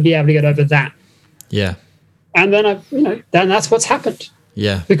I'll ever be able to get over that. Yeah. And then then that's what's happened.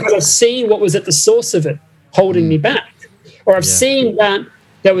 Yeah. Because I've seen what was at the source of it holding me back. Or I've seen that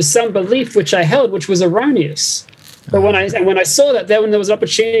there was some belief which I held which was erroneous. But when I saw that, then there was an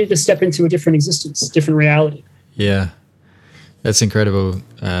opportunity to step into a different existence, different reality. Yeah. That's incredible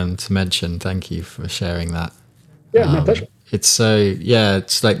to mention. Thank you for sharing that. Yeah, my pleasure. It's so,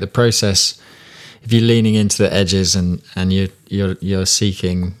 it's like the process. If you're leaning into the edges and you're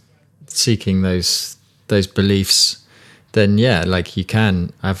seeking those beliefs, then like you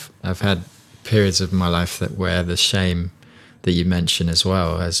can. I've had periods of my life where the shame that you mentioned as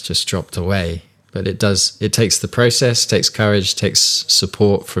well has just dropped away. But it takes the process, takes courage, takes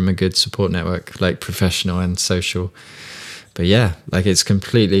support from a good support network, like professional and social. But like it's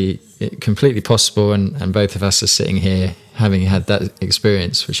completely possible, and both of us are sitting here having had that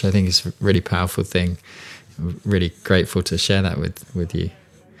experience, which I think is a really powerful thing. I'm really grateful to share that with you.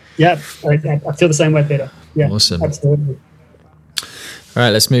 Yeah, I feel the same way, Peter. Yeah, awesome. Absolutely. All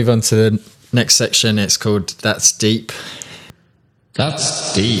right, let's move on to the next section. It's called That's Deep.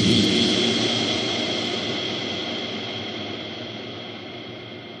 That's deep.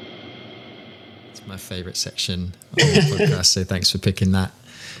 My favorite section of the podcast, so thanks for picking that.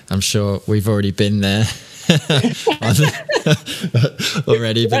 I'm sure we've already been there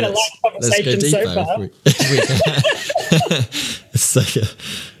already, but let's go deeper.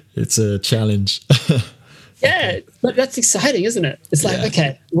 It's a challenge. Yeah, but that's exciting, isn't it? It's like,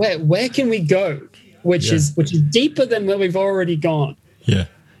 okay, where can we go, which is deeper than where we've already gone.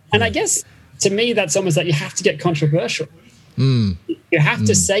 And I guess to me that's almost like you have to get controversial. You have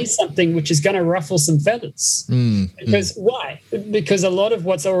to say something which is going to ruffle some feathers. Because why? Because a lot of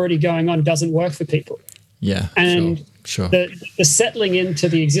what's already going on doesn't work for people. And sure. The settling into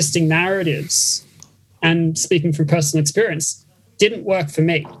the existing narratives, and speaking from personal experience, didn't work for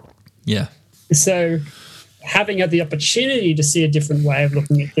me. So having had the opportunity to see a different way of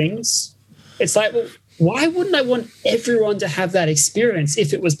looking at things, it's like, well, why wouldn't I want everyone to have that experience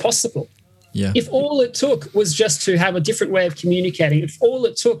if it was possible? If all it took was just to have a different way of communicating, if all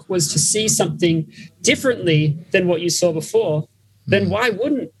it took was to see something differently than what you saw before, then why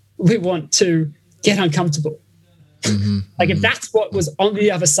wouldn't we want to get uncomfortable? If that's what was on the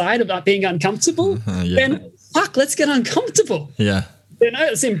other side about being uncomfortable, then let's get uncomfortable.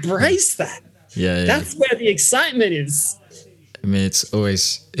 Let's embrace that. That's where the excitement is. I mean, it's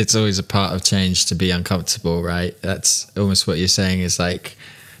always a part of change to be uncomfortable, right? That's almost what you're saying is like,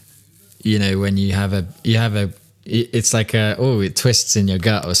 when you have it's like it twists in your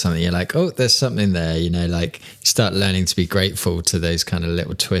gut or something. You're like, oh, there's something there, like you start learning to be grateful to those kind of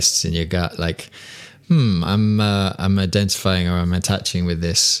little twists in your gut. Like, I'm identifying or I'm attaching with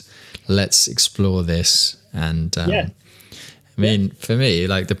this. Let's explore this. And I mean, for me,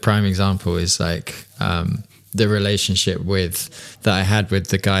 like the prime example is like the relationship that I had with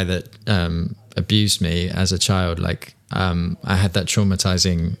the guy that abused me as a child. Like, I had that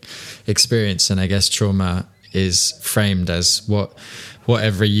traumatizing experience, and I guess trauma is framed as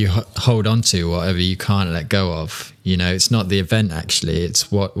whatever you hold on to, whatever you can't let go of. It's not the event actually;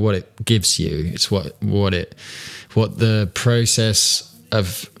 it's what it gives you. It's what the process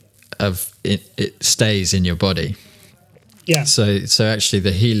of it stays in your body. So actually,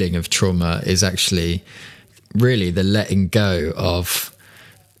 the healing of trauma is actually really the letting go of.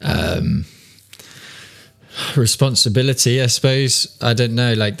 Responsibility, I suppose. I don't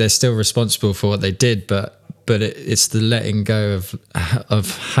know, like they're still responsible for what they did, but it's the letting go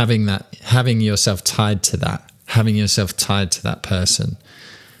of having yourself tied to that person,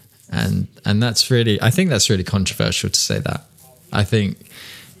 and that's really, I think that's really controversial to say that. I think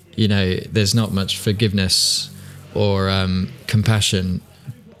there's not much forgiveness or compassion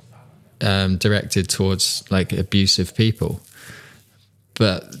directed towards like abusive people.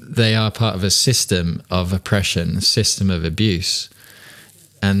 But they are part of a system of oppression, a system of abuse.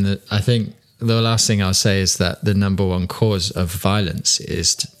 And I think the last thing I'll say is that the number one cause of violence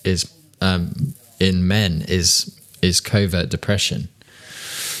is in men is covert depression.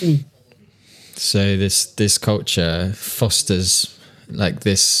 So this culture fosters like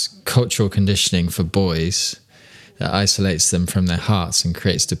this cultural conditioning for boys that isolates them from their hearts and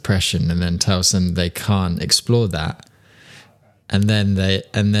creates depression, and then tells them they can't explore that. And then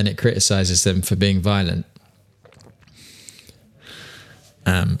it criticizes them for being violent.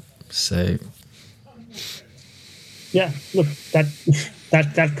 Look,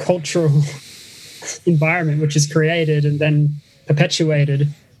 that cultural environment which is created and then perpetuated.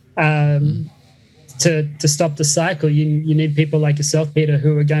 To stop the cycle, you need people like yourself, Peter,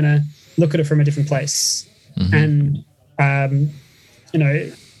 who are going to look at it from a different place. And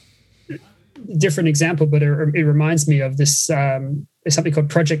different example, but it reminds me of this. There's something called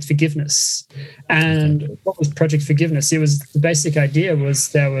Project Forgiveness. And what was Project Forgiveness? It was, the basic idea was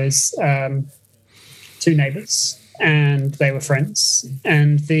there was two neighbors and they were friends.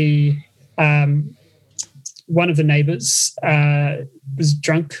 And the one of the neighbors was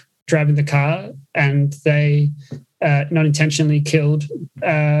drunk driving the car, and they not intentionally killed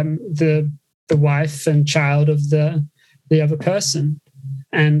the wife and child of the other person.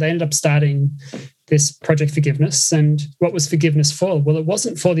 And they ended up starting this Project Forgiveness. And what was forgiveness for? Well, it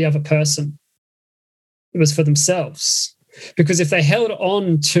wasn't for the other person. It was for themselves. Because if they held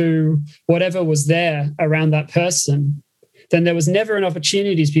on to whatever was there around that person, then there was never an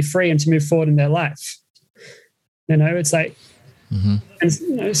opportunity to be free and to move forward in their life. It's like,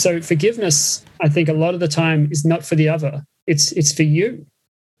 and so forgiveness, I think a lot of the time is not for the other. It's for you.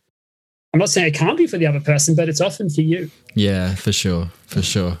 I'm not saying it can't be for the other person, but it's often for you. Yeah, for sure.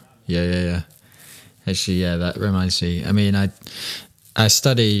 Yeah. Actually, yeah, that reminds me. I mean, I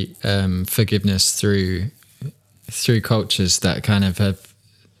study forgiveness through cultures that kind of have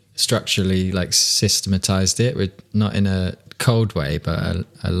structurally like systematized it, with not in a cold way, but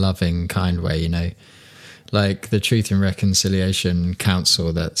a loving, kind way. Like the Truth and Reconciliation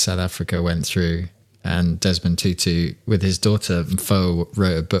Council that South Africa went through, and Desmond Tutu with his daughter Mfo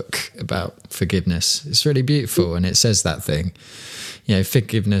wrote a book about forgiveness. It's really beautiful, and it says that thing.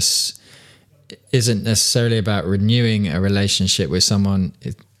 Forgiveness isn't necessarily about renewing a relationship with someone.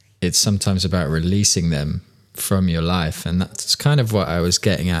 It's sometimes about releasing them from your life, and that's kind of what I was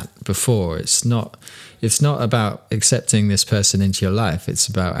getting at before. It's not about accepting this person into your life. It's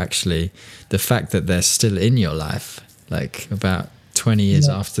about actually the fact that they're still in your life, like about 20 years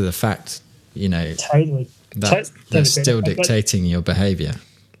after the fact, Totally. They're still dictating your behavior.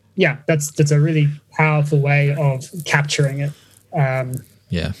 Yeah, that's a really powerful way of capturing it.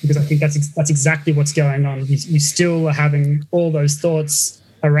 Because I think that's exactly what's going on. You still are having all those thoughts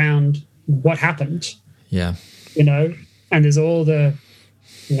around what happened. Yeah. And there's all the,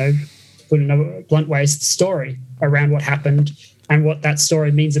 to put in a blunt way, story around what happened and what that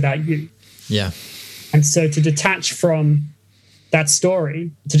story means about you. Yeah. And so to detach from that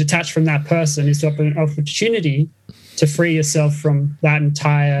story, to detach from that person, is to open an opportunity to free yourself from that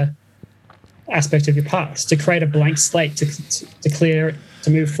entire aspect of your past, to create a blank slate, to clear it,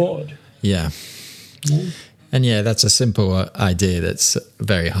 to move forward. Yeah. And that's a simple idea that's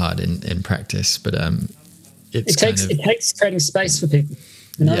very hard in practice, but it takes creating space for people.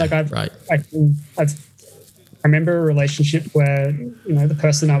 I remember a relationship where the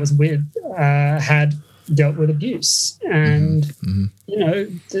person I was with had dealt with abuse, and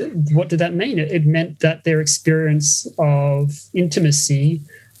what did that mean? It meant that their experience of intimacy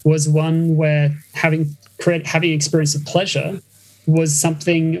was one where having experience of pleasure was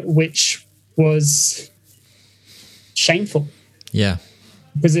something which was shameful. Yeah.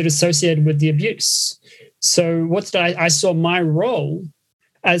 Because it associated with the abuse. So I saw my role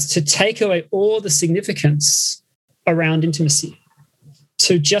as to take away all the significance around intimacy,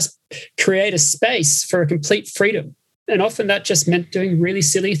 to just create a space for a complete freedom. And often that just meant doing really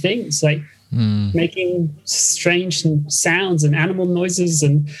silly things, like making strange sounds and animal noises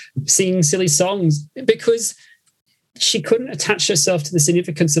and singing silly songs, because she couldn't attach herself to the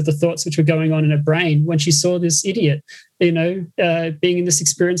significance of the thoughts which were going on in her brain when she saw this idiot, being in this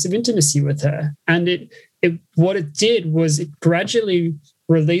experience of intimacy with her. And what it did was it gradually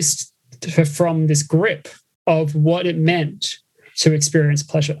released her from this grip of what it meant to experience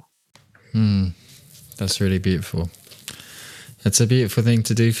pleasure. That's really beautiful. It's a beautiful thing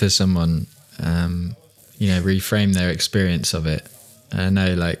to do for someone, reframe their experience of it. I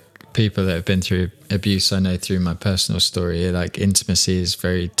know, like, people that have been through abuse, I know through my personal story, like, intimacy is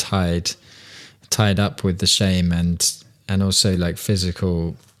very tied up with the shame, and also like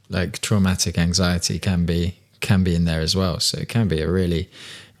physical, like traumatic anxiety can be in there as well. So it can be a really,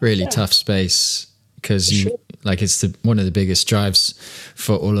 really tough space, because it's one of the biggest drives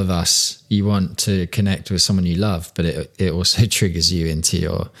for all of us. You want to connect with someone you love, but it also triggers you into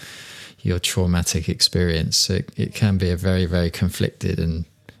your traumatic experience. So it can be a very, very conflicted and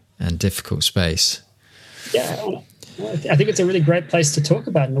difficult space. Yeah, I think it's a really great place to talk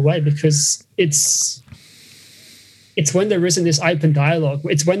about in a way, because it's when there isn't this open dialogue.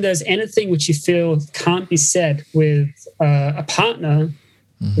 It's when there's anything which you feel can't be said with a partner,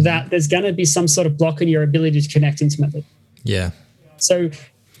 that there's going to be some sort of block in your ability to connect intimately. Yeah. So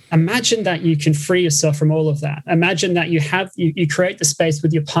imagine that you can free yourself from all of that. Imagine that you create the space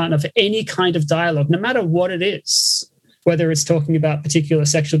with your partner for any kind of dialogue, no matter what it is, whether it's talking about particular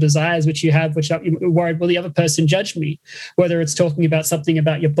sexual desires which you have, which you're worried, will the other person judge me? Whether it's talking about something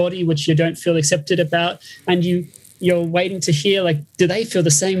about your body which you don't feel accepted about, and you're waiting to hear, like, do they feel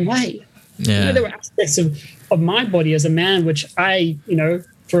the same way? Yeah. There were aspects of my body as a man which I,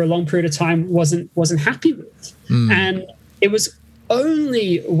 for a long period of time wasn't happy with. And it was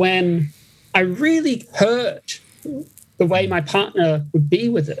only when I really heard the way my partner would be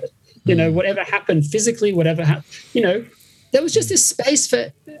with it, whatever happened physically, whatever happened, there was just this space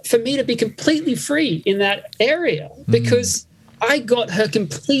for me to be completely free in that area because I got her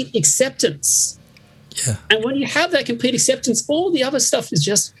complete acceptance. Yeah. And when you have that complete acceptance, all the other stuff is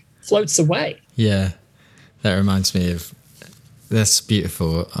just floats away. Yeah. That reminds me of, that's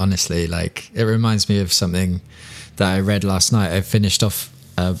beautiful, honestly. Like, it reminds me of something that I read last night. I finished off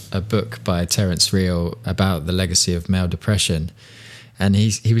a book by Terence Real about the legacy of male depression. And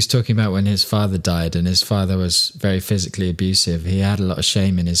he was talking about when his father died, and his father was very physically abusive. He had a lot of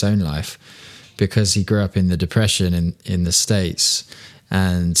shame in his own life because he grew up in the Depression in the States.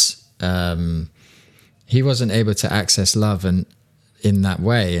 And he wasn't able to access love and in that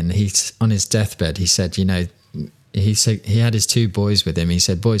way. And he's on his deathbed, he said, he said he had his 2 boys with him. He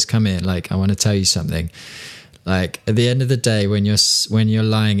said, "Boys, come here. Like, I want to tell you something. Like, at the end of the day, when you're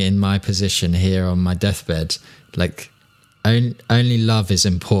lying in my position here on my deathbed, like, only love is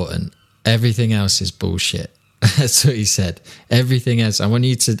important. Everything else is bullshit." That's what he said. Everything else, I want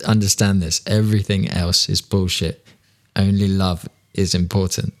you to understand this. Everything else is bullshit. Only love is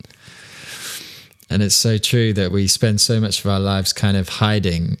important. And it's so true that we spend so much of our lives kind of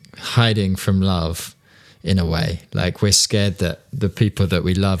hiding from love in a way. Like, we're scared that the people that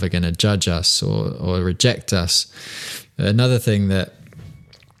we love are going to judge us or reject us. Another thing that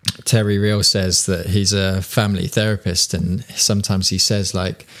Terry Real says, that he's a family therapist, and sometimes he says,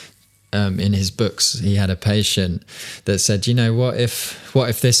 like, in his books, he had a patient that said, what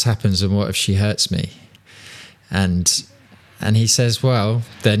if this happens, and what if she hurts me? And he says, well,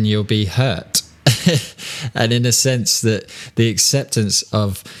 then you'll be hurt. And in a sense, that the acceptance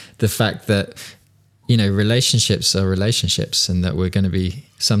of the fact that, relationships are relationships, and that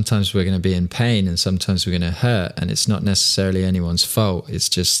sometimes we're going to be in pain, and sometimes we're going to hurt, and it's not necessarily anyone's fault. It's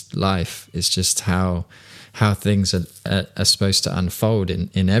just life. It's just how things are supposed to unfold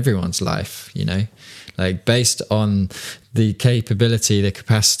in everyone's life, like, based on the capability, the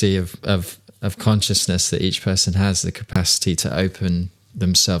capacity of consciousness that each person has, the capacity to open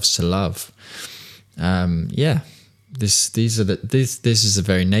themselves to love. This is the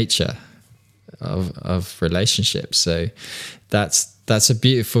very nature of relationships. So that's a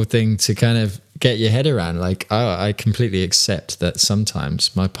beautiful thing to kind of get your head around. Like, I completely accept that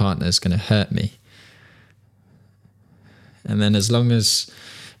sometimes my partner's going to hurt me, and then as long as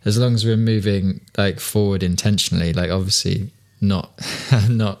we're moving, like, forward intentionally, like, obviously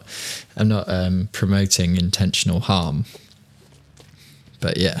I'm not promoting intentional harm,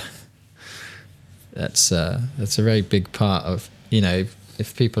 but yeah, that's a very big part of,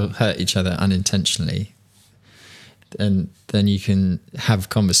 if people hurt each other unintentionally, then you can have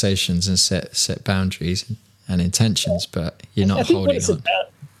conversations and set boundaries and intentions, but you're not holding on.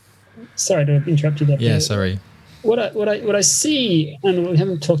 Sorry to interrupt you there. Yeah, sorry. What I see, and we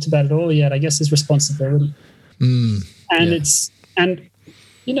haven't talked about it all yet, I guess, is responsibility. The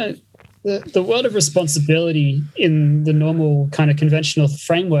world of responsibility in the normal kind of conventional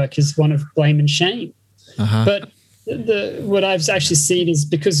framework is one of blame and shame. But what I've actually seen is,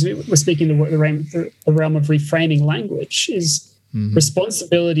 because we're speaking the realm of reframing language, is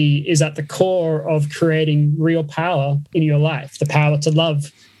responsibility is at the core of creating real power in your life, the power to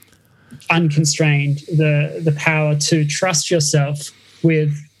love unconstrained, the power to trust yourself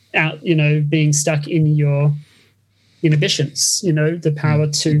without, being stuck in your inhibitions, the power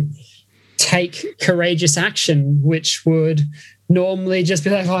to take courageous action, which would normally just be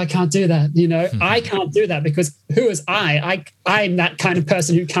like, oh, I can't do that. I can't do that because who is I? I'm that kind of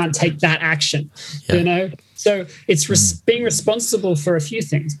person who can't take that action, So it's being responsible for a few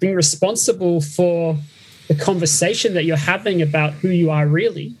things, being responsible for the conversation that you're having about who you are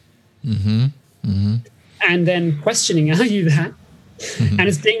really. And then questioning, are you that? And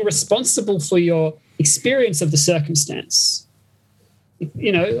it's being responsible for your experience of the circumstance.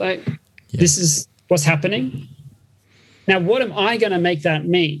 This is what's happening. Now, what am I going to make that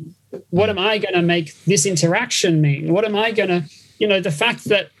mean? What am I going to make this interaction mean? What am I going to, the fact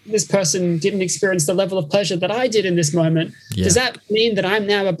that this person didn't experience the level of pleasure that I did in this moment, does that mean that I'm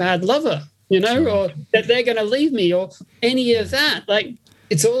now a bad lover? or that they're going to leave me, or any of that. Like,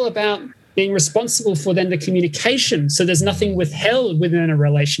 it's all about being responsible for then the communication. So there's nothing withheld within a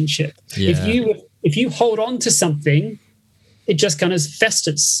relationship. Yeah. If you hold on to something, it just kind of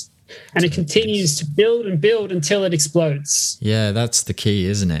festers and it continues to build and build until it explodes. Yeah, that's the key,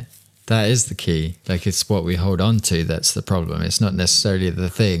 isn't it? That is the key. Like, it's what we hold on to that's the problem. It's not necessarily the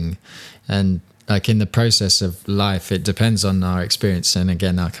thing. And like in the process of life, it depends on our experience and,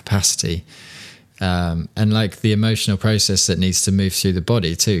 again, our capacity. And like the emotional process that needs to move through the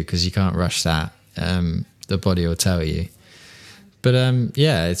body too, because you can't rush that. The body will tell you. But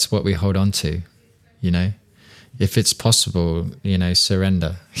yeah, it's what we hold on to, If it's possible,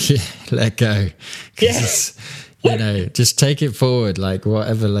 surrender, let go. Yes. Just take it forward, like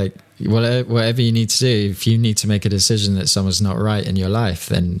whatever you need to do. If you need to make a decision that someone's not right in your life,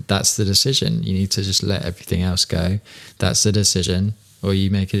 then that's the decision. You need to just let everything else go. That's the decision. Or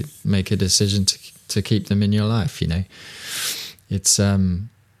you make a decision to keep them in your life. It's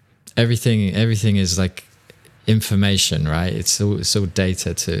everything is like information, right? It's all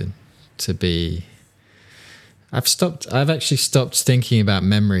data to be. I've actually stopped thinking about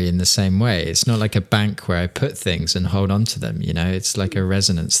memory in the same way. It's not like a bank where I put things and hold on to them. It's like a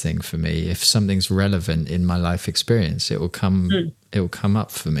resonance thing for me. If something's relevant in my life experience, it will come up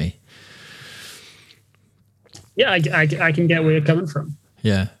for me. Yeah, I can get where you're coming from.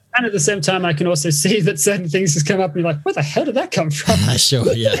 Yeah. And at the same time, I can also see that certain things just come up and you're like, where the hell did that come from?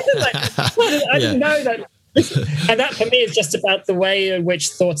 Sure, yeah. I didn't know that. And that for me is just about the way in which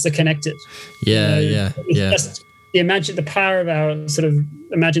thoughts are connected. Yeah. Just the power of our sort of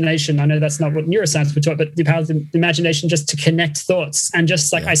imagination. I know that's not what neuroscience would talk, but the power of the imagination just to connect thoughts. And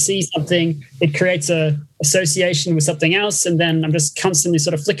just like I see something, it creates a association with something else. And then I'm just constantly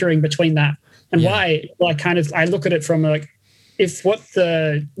sort of flickering between that. And why? Well, I look at it from like, if what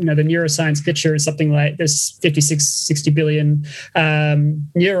the neuroscience picture is something like there's 56, 60 billion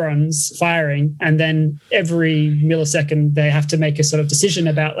neurons firing, and then every millisecond they have to make a sort of decision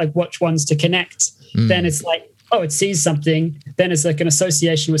about like which ones to connect, then it's like, it sees something, then it's like an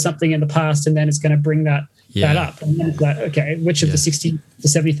association with something in the past, and then it's going to bring that up. And then it's like, okay, which of the 60 to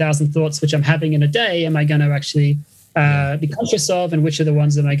 70,000 thoughts which I'm having in a day am I going to actually be conscious of, and which are the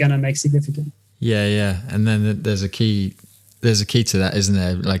ones am I going to make significant? Yeah. And then there's a key to that, isn't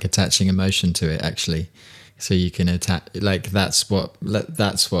there? Like attaching emotion to it, actually. So you can attach, like that's what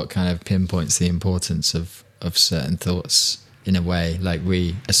kind of pinpoints the importance of certain thoughts in a way. Like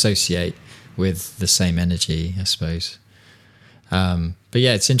we associate with the same energy, I suppose. But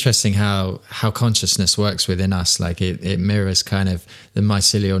yeah, it's interesting how consciousness works within us. Like it mirrors kind of the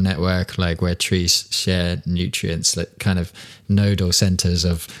mycelial network, like where trees share nutrients, like kind of nodal centers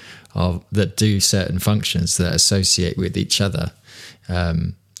of that do certain functions that associate with each other.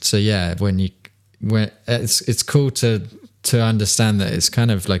 So yeah, when it's cool to understand that it's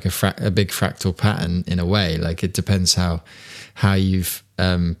kind of like a big fractal pattern in a way. Like it depends how you've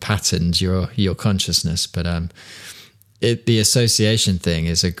patterned your consciousness, but the association thing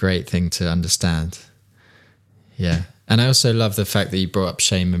is a great thing to understand. Yeah. And I also love the fact that you brought up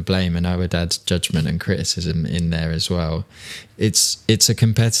shame and blame, and I would add judgment and criticism in there as well. It's a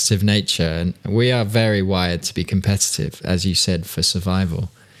competitive nature, and we are very wired to be competitive, as you said, for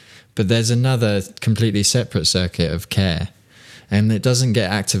survival. But there's another completely separate circuit of care, and it doesn't get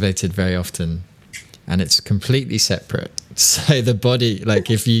activated very often, and it's completely separate. So the body, like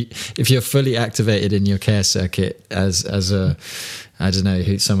if you're fully activated in your care circuit as a I don't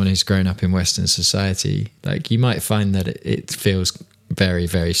know, someone who's grown up in Western society, like you might find that it feels very,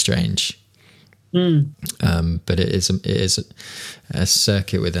 very strange. But it is a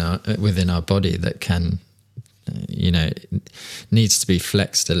circuit within our body that can, needs to be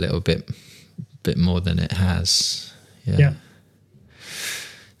flexed a little bit more than it has. Yeah.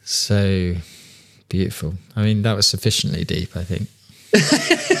 So beautiful. I mean, that was sufficiently deep, I think.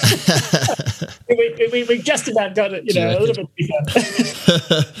 we just about got it, a little bit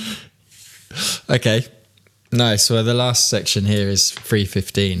deeper. Okay, nice. Well, the last section here is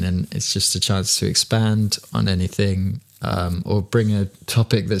 3:15, and it's just a chance to expand on anything or bring a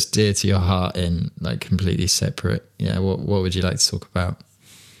topic that's dear to your heart in, like completely separate. Yeah, what would you like to talk about?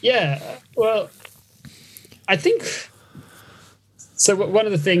 Yeah, well, I think so. One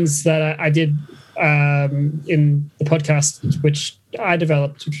of the things that I did in the podcast, which I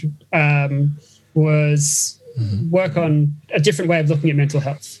developed, was work on a different way of looking at mental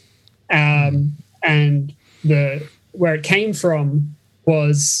health. And where it came from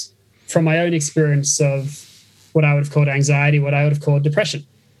was from my own experience of what I would have called anxiety, what I would have called depression.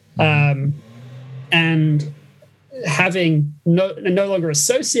 And having no longer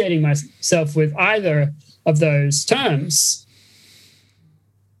associating myself with either of those terms,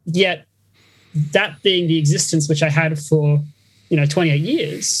 yet that being the existence which I had for 28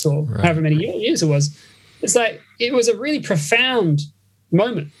 years or however many years it was, it's like it was a really profound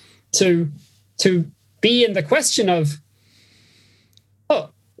moment to be in the question of, oh,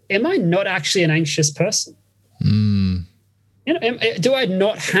 am I not actually an anxious person? Do I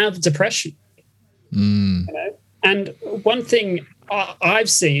not have depression? And one thing I've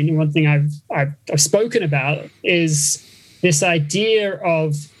seen, one thing I've spoken about is this idea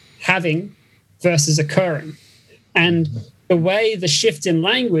of having versus occurring, and the way the shift in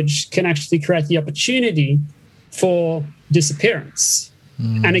language can actually create the opportunity for disappearance.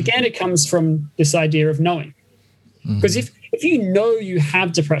 And again, it comes from this idea of knowing. Because if you know you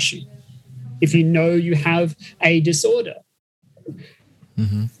have depression, if you know you have a disorder,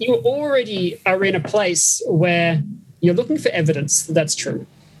 you already are in a place where you're looking for evidence that that's true.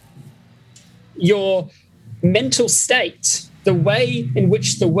 Your mental state, the way in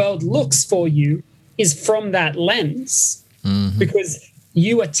which the world looks for you, is from that lens, because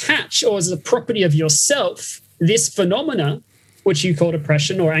you attach, or as a property of yourself, this phenomena, which you call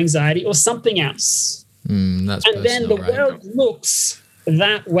depression or anxiety or something else. And then the world looks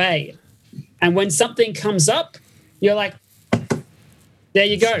that way. And when something comes up, you're like, there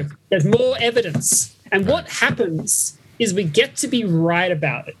you go. There's more evidence. And what happens is we get to be right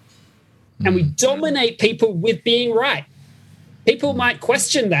about it. And we dominate people with being right. People might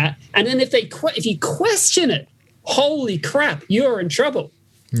question that. And then if you question it, holy crap, you're in trouble.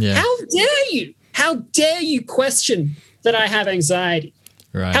 Yeah. How dare you? How dare you question that I have anxiety?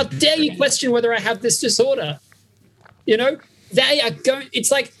 Right. How dare you question whether I have this disorder? They are going, it's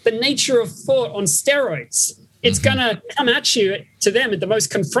like the nature of thought on steroids. It's going to come at you, to them, in the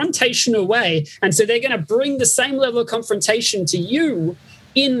most confrontational way. And so they're going to bring the same level of confrontation to you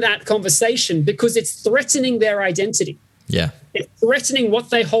in that conversation because it's threatening their identity. Yeah. It's threatening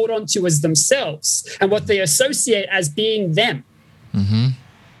what they hold on to as themselves and what they associate as being them.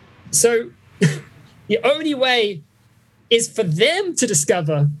 So the only way is for them to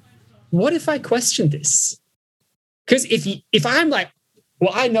discover, what if I question this? Because if I'm like,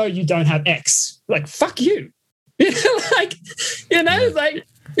 well, I know you don't have X, like, fuck you. It's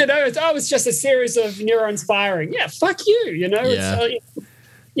just a series of neurons firing. Yeah, fuck you,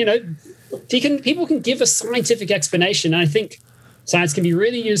 people can give a scientific explanation. And I think science can be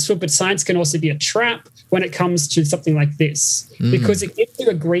really useful, but science can also be a trap when it comes to something like this, because it gives you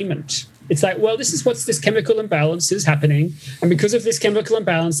agreement. It's like, well, this chemical imbalance is happening, and because of this chemical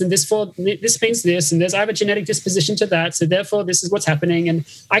imbalance, and this means this, and I have a genetic disposition to that, so therefore this is what's happening, and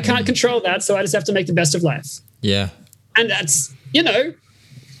I can't control that, so I just have to make the best of life. Yeah. And that's,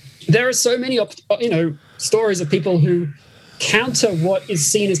 there are so many, stories of people who counter what is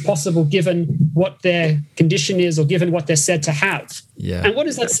seen as possible given what their condition is or given what they're said to have. Yeah. And what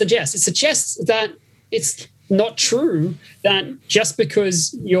does that suggest? It suggests that it's not true that just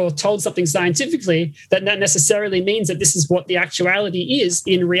because you're told something scientifically, that necessarily means that this is what the actuality is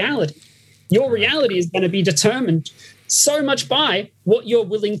in reality. Your reality is going to be determined so much by what you're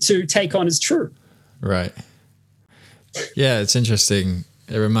willing to take on as true. Right. Yeah, it's interesting.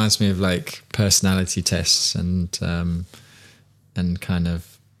 It reminds me of like personality tests and kind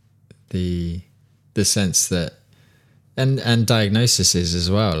of the sense that and diagnoses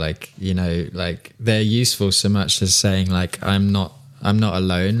as well, like they're useful so much as saying like I'm not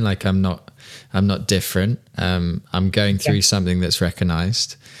alone, like I'm not different, I'm going through something that's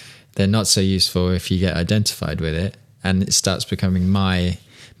recognized. They're not so useful if you get identified with it and it starts becoming my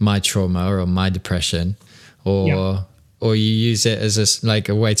trauma or my depression, or you use it as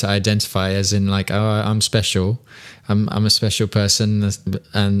a way to identify, as in like, oh, I'm special, I'm a special person,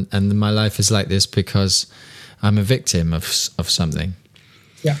 and my life is like this because I'm a victim of something.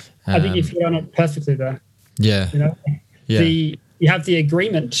 Yeah, I think if you're not perfectly there. Yeah. You have the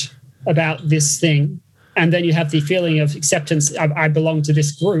agreement about this thing, and then you have the feeling of acceptance. I belong to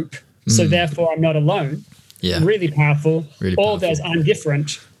this group, so therefore I'm not alone. Yeah, really powerful. Or there's I'm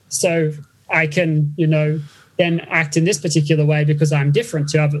different, so I can then act in this particular way because I'm different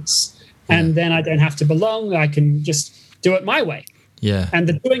to others, and then I don't have to belong. I can just do it my way. Yeah, and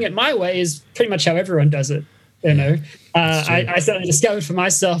the doing it my way is pretty much how everyone does it. I certainly discovered for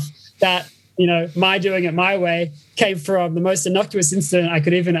myself that my doing it my way came from the most innocuous incident I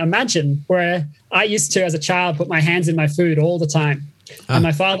could even imagine, where I used to, as a child, put my hands in my food all the time. And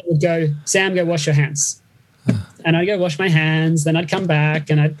my father would go, Sam, go wash your hands. And I'd go wash my hands, then I'd come back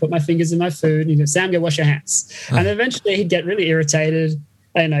and I'd put my fingers in my food and he'd go, Sam, go wash your hands. And eventually he'd get really irritated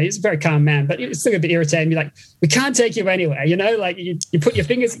I know he's a very calm man, but he's still a bit irritated. Be like, we can't take you anywhere, you know. Like you put your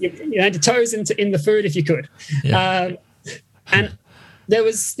fingers, your toes in the food if you could. Yeah. And there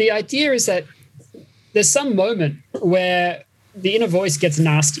was the idea is that there's some moment where the inner voice gets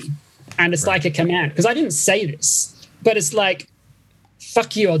nasty, and it's like a command. Because I didn't say this, but it's like,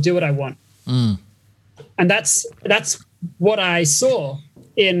 "Fuck you! I'll do what I want." And that's what I saw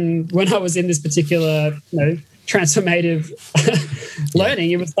when I was in this particular, transformative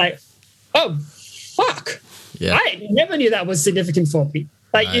learning. It was like, oh, fuck. Yeah. I never knew that was significant for me.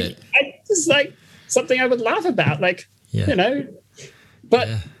 Like, it's like something I would laugh about, but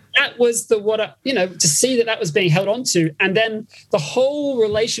that was to see that was being held on to. And then the whole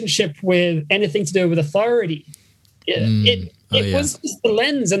relationship with anything to do with authority, it was just the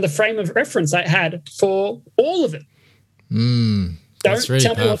lens and the frame of reference I had for all of it. That's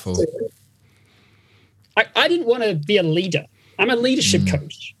really powerful. I didn't want to be a leader. I'm a leadership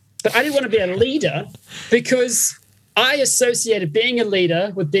coach, but I didn't want to be a leader because I associated being a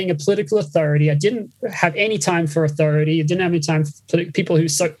leader with being a political authority. I didn't have any time for authority. I didn't have any time for people who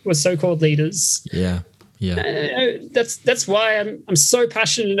were so-called leaders. Yeah. That's why I'm so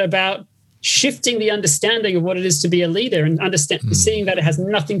passionate about shifting the understanding of what it is to be a leader and seeing that it has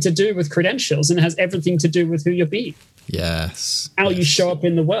nothing to do with credentials and it has everything to do with who you're being. Yes. How you show up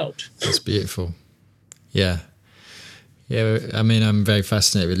in the world. That's beautiful. Yeah. Yeah, I mean, I'm very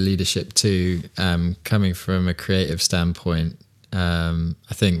fascinated with leadership too. Coming from a creative standpoint, I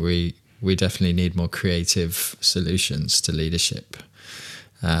think we definitely need more creative solutions to leadership.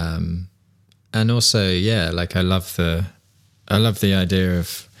 And also, I love the idea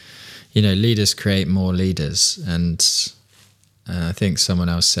of, leaders create more leaders. And I think someone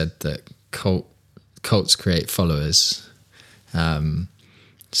else said that cults create followers.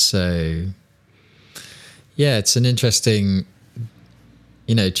 It's an interesting,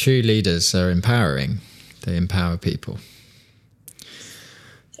 true leaders are empowering. They empower people.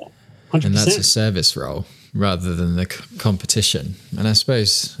 100%. And that's a service role rather than the competition. And I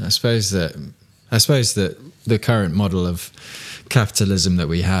suppose that the current model of capitalism that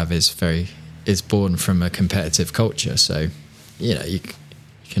we have is born from a competitive culture. So, you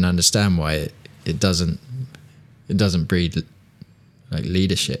can understand why it doesn't breed like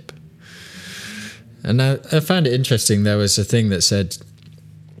leadership. And I found it interesting. There was a thing that said,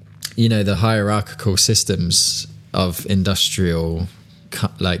 the hierarchical systems of industrial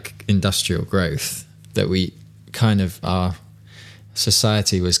growth that our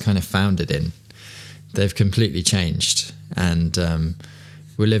society was kind of founded in, they've completely changed. And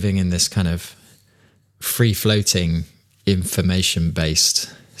we're living in this kind of free-floating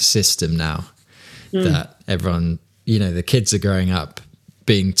information-based system now that everyone, the kids are growing up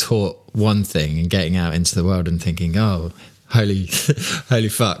being taught one thing and getting out into the world and thinking, oh, holy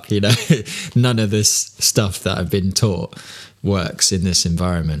fuck, none of this stuff that I've been taught works in this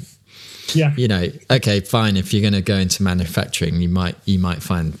environment. Yeah. Okay, fine. If you're going to go into manufacturing, you might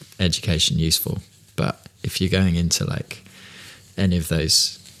find education useful. But if you're going into like any of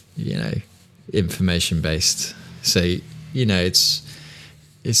those, information based, so,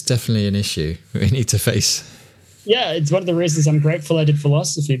 it's definitely an issue we need to face. Yeah, it's one of the reasons I'm grateful I did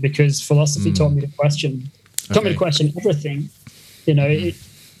philosophy, because philosophy taught me to question everything.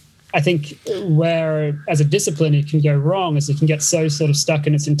 I think where as a discipline it can go wrong is it can get so sort of stuck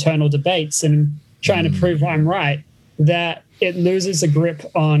in its internal debates and trying to prove I'm right that it loses a grip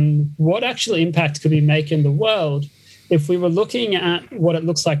on what actual impact could we make in the world if we were looking at what it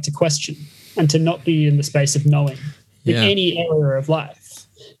looks like to question and to not be in the space of knowing in any area of life.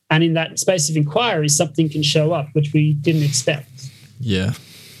 And in that space of inquiry, something can show up which we didn't expect. Yeah.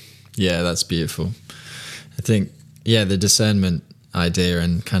 Yeah, that's beautiful. I think, the discernment idea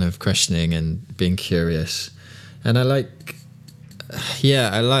and kind of questioning and being curious. And I like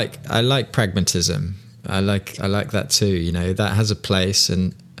pragmatism. I like that too, that has a place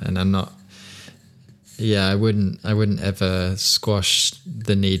and I'm not, I wouldn't ever squash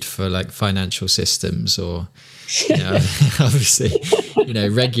the need for like financial systems or, obviously,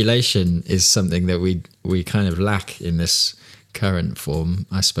 regulation is something that we kind of lack in this current form,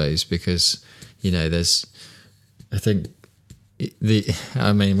 I suppose, because, there's, I think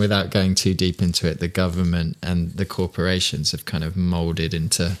without going too deep into it, the government and the corporations have kind of molded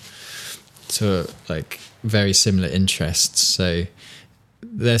into like very similar interests. So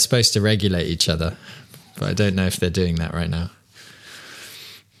they're supposed to regulate each other, but I don't know if they're doing that right now.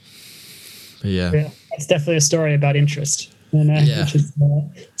 But yeah. It's definitely a story about interest, which is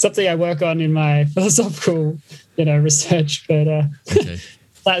something I work on in my philosophical, research, but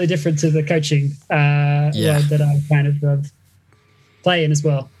slightly different to the coaching world that I kind of play in as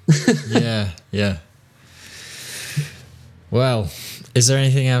well. Yeah. Well, is there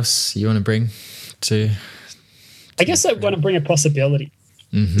anything else you want to bring to I guess I want to bring a possibility.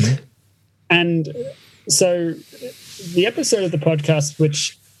 Mm-hmm. And so the episode of the podcast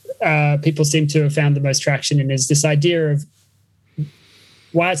which people seem to have found the most traction in is this idea of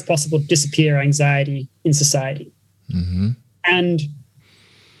why it's possible to disappear anxiety in society. Mm-hmm. And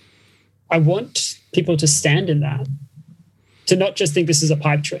I want people to stand in that, to not just think this is a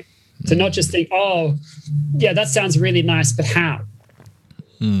pipe dream, to not just think, oh, yeah, that sounds really nice, but how?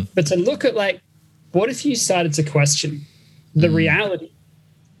 But to look at, like, what if you started to question the reality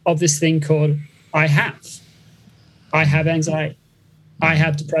of this thing called I have anxiety, I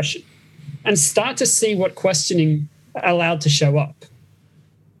have depression, and start to see what questioning allowed to show up.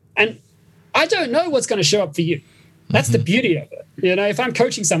 And I don't know what's going to show up for you. That's the beauty of it. You know, if I'm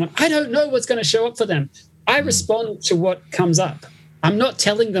coaching someone, I don't know what's going to show up for them. I respond to what comes up. I'm not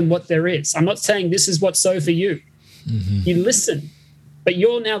telling them what there is. I'm not saying this is what's so for you. You listen, but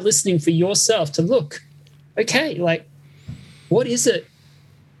you're now listening for yourself to look, okay, like, what is it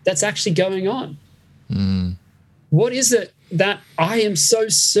that's actually going on? What is it that I am so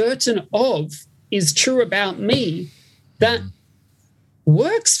certain of is true about me that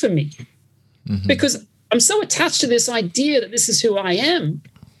works for me? Because I'm so attached to this idea that this is who I am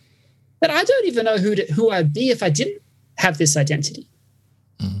that I don't even know who I'd be if I didn't have this identity.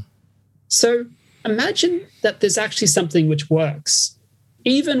 So imagine that there's actually something which works,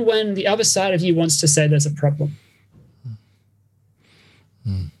 even when the other side of you wants to say there's a problem.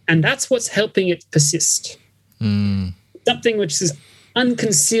 And that's what's helping it persist. Something which is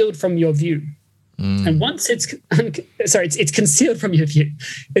unconcealed from your view. And once it's concealed from your view.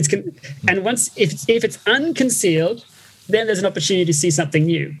 And once if it's unconcealed, then there's an opportunity to see something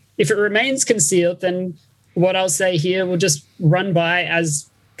new. If it remains concealed, then what I'll say here will just run by as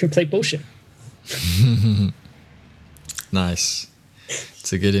complete bullshit. Nice.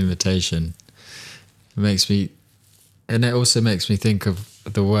 It's a good invitation. It also makes me think of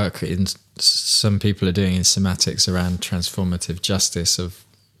the work some people are doing in somatics around transformative justice of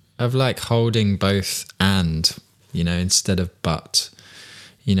like holding both and, you know, instead of but.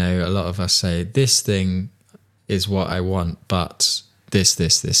 You know, a lot of us say this thing is what I want, but this,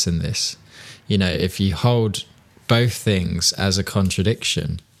 and this. You know, if you hold both things as a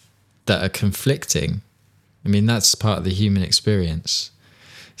contradiction that are conflicting, I mean, that's part of the human experience.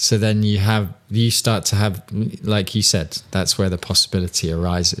 So then you start to have, like you said, that's where the possibility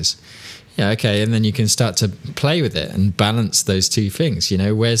arises. Yeah, okay, and then you can start to play with it and balance those two things. You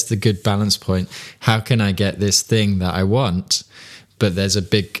know, where's the good balance point? How can I get this thing that I want, but there's a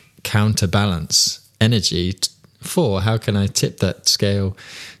big counterbalance energy for how can I tip that scale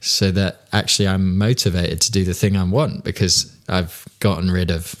so that actually I'm motivated to do the thing I want because I've gotten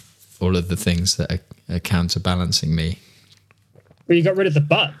rid of all of the things that are counterbalancing me. Well, you got rid of the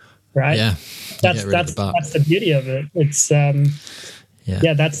but, right? Yeah, that's the beauty of it. It's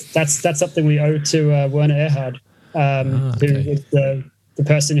that's something we owe to Werner Erhard, who was the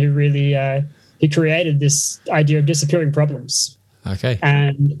person who really he created this idea of disappearing problems. Okay,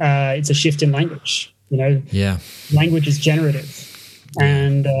 and it's a shift in language. You know, language is generative,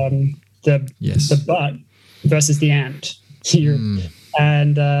 and the but versus the and.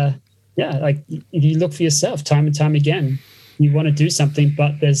 Like if you look for yourself time and time again, you want to do something,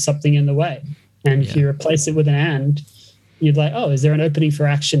 but there's something in the way. And if you replace it with an and, you're like, oh, is there an opening for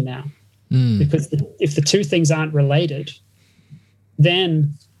action now? Because if the two things aren't related,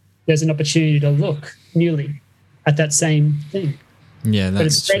 then there's an opportunity to look newly at that same thing. Yeah, but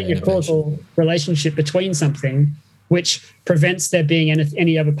it's creating a causal relationship between something which prevents there being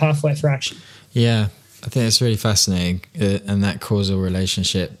any other pathway for action. Yeah, I think it's really fascinating, and that causal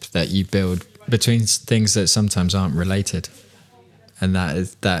relationship that you build between things that sometimes aren't related, and that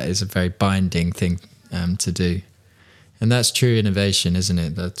is a very binding thing to do, and that's true innovation, isn't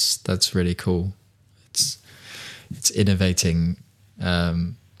it? That's really cool. It's innovating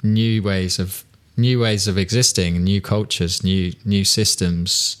new ways of existing, new cultures, new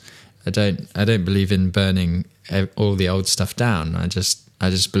systems. I don't believe in burning all the old stuff down. I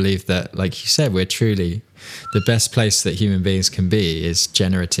just believe that, like you said, we're truly the best place that human beings can be is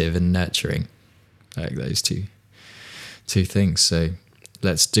generative and nurturing, like those two things. So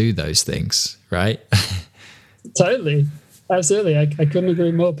let's do those things, right? Totally, absolutely. I couldn't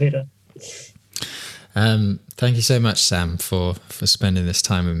agree more, Peter. Thank you so much, Sam, for spending this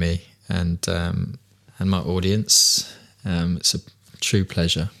time with me and my audience. It's a true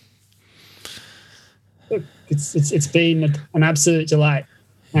pleasure. Look, it's been an absolute delight,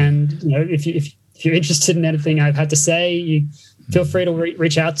 and you know, if you're interested in anything I've had to say, feel free to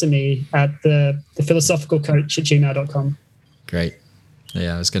reach out to me at the philosophicalcoach@gmail.com. Great.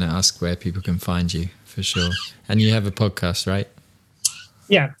 Yeah, I was going to ask where people can find you for sure. And you have a podcast, right?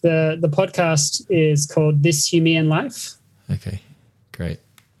 Yeah, the podcast is called This Humean Life. Okay, great.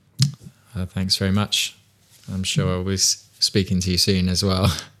 Thanks very much. I'm sure I'll be speaking to you soon as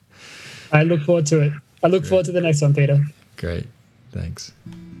well. I look forward to it. I look forward to the next one, Peter. Great. Thanks.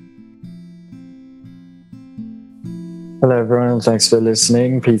 Hello, everyone. Thanks for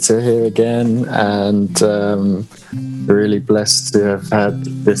listening. Peter here again, and really blessed to have had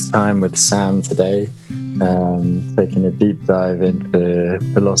this time with Sam today, taking a deep dive into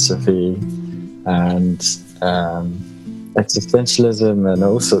philosophy and existentialism and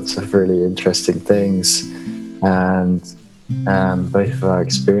all sorts of really interesting things, and both of our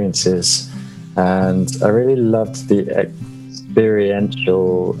experiences. And I really loved the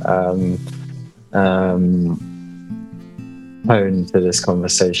experiential tone to this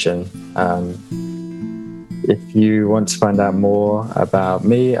conversation. If you want to find out more about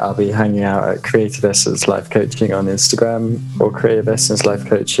me, I'll be hanging out at Creative Essence Life Coaching on Instagram or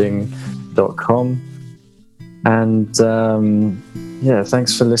creativeessencelifecoaching.com. And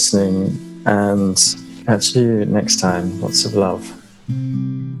thanks for listening, and catch you next time. Lots of love.